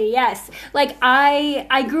 Totally, yes. Like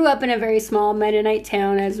I grew up in a very small Mennonite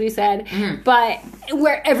town, as we said, but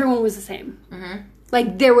where everyone was the same.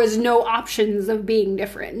 Like, there was no options of being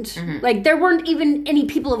different. Like, there weren't even any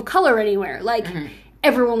people of color anywhere. Like,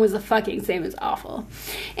 everyone was the fucking same. As awful.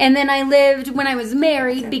 And then I lived, when I was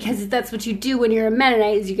married, because that's what you do when you're a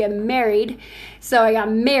Mennonite, is you get married. So I got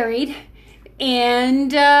married, and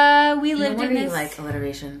we lived in this... You like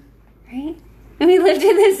alliteration. Right? And we lived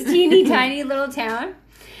in this teeny tiny little town,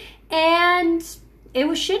 and it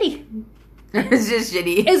was shitty. It's just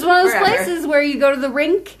shitty. It's one of those places where you go to the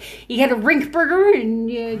rink, you get a rink burger,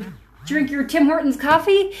 and you drink your Tim Hortons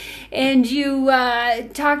coffee, and you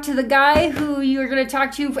talk to the guy who you're going to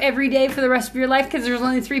talk to every day for the rest of your life because there's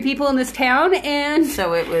only 3 people in this town. And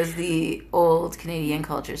so it was the old Canadian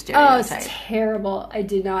culture oh, stereotype. it's terrible. I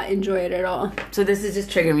did not enjoy it at all. So this is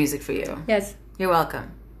just trigger music for you. Yes. You're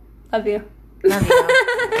welcome. Love you. Love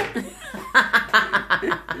you.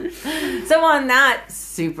 So on that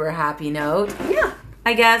super happy note, Yeah.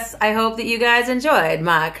 I hope that you guys enjoyed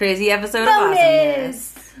my crazy episode of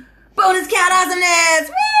Awesomeness. Bonus cat awesomeness!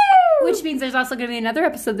 Woo! Which means there's also going to be another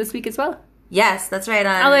episode this week as well. Yes, that's right.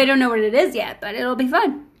 Although I don't know what it is yet, but it'll be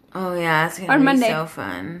fun. Oh yeah, it's gonna On be Monday. so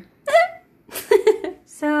fun.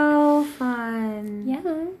 So fun. Yeah.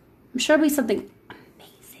 I'm sure it'll be something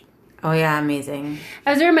amazing. Oh yeah, amazing.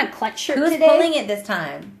 I was wearing my clutch shirt Who's today. pulling it this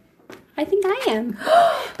time? I think I am.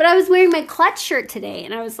 But I was wearing my clutch shirt today,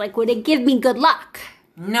 and I was like, would it give me good luck?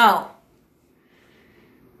 No.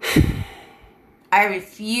 I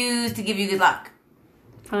refuse to give you good luck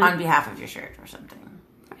Fine. on behalf of your shirt or something.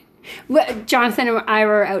 Well, Jonathan and I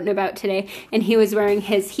were out and about today, and he was wearing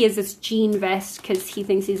he has this jean vest because he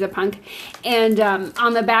thinks he's a punk. And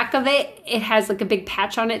on the back of it, it has like a big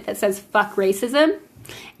patch on it that says fuck racism.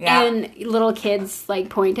 Yeah. And little kids like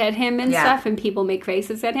point at him and Yeah. stuff, and people make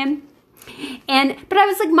faces at him. But I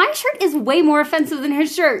was like, my shirt is way more offensive than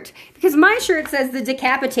his shirt, because my shirt says the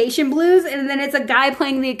Decapitation Blues, and then it's a guy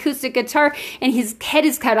playing the acoustic guitar, and his head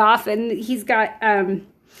is cut off, and he's got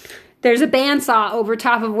there's a bandsaw over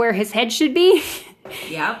top of where his head should be.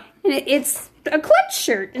 Yep. And it's a clutch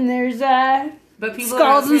shirt, and there's But people skulls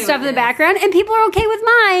are and okay stuff in with the it. background, and people are okay with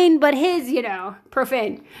mine, but his,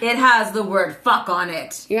 profane. It has the word fuck on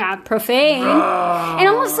it. Yeah, profane. And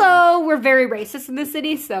also, we're very racist in this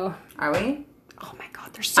city, so... Are we? Oh my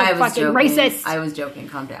god, they're so I was fucking joking. racist. I was joking.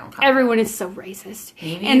 Calm down. Everyone is so racist.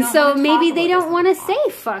 Maybe you and don't so wanna maybe talk they about don't want to this say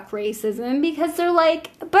fuck racism because they're like,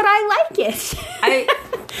 but I like it.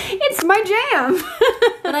 It's my jam.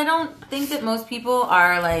 But I don't think that most people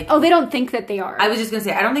are like... Oh, they don't think that they are. I was just going to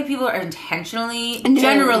say, I don't think people are intentionally, No.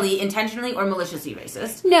 generally, intentionally or maliciously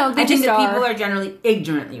racist. No, they I think just that are. people are generally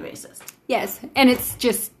ignorantly racist. Yes, and it's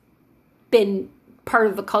just been part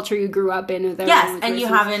of the culture you grew up in. Yes, and you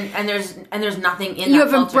haven't, and there's nothing in You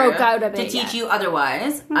that haven't culture broke out of to it teach yet. you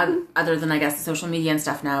otherwise. Other than I guess the social media and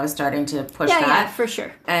stuff now is starting to push Yeah, that. for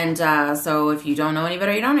sure. And so if you don't know any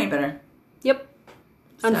better, you don't know any better. Yep.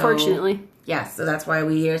 Unfortunately. Yeah, so that's why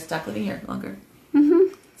we are stuck living here longer.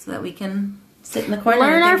 So that we can sit in the corner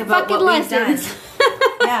Learn our and think about fucking what we've done. lessons.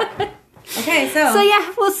 Yeah. Okay, so. So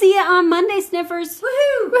yeah, we'll see you on Monday, Sniffers.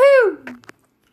 Woohoo! Woohoo!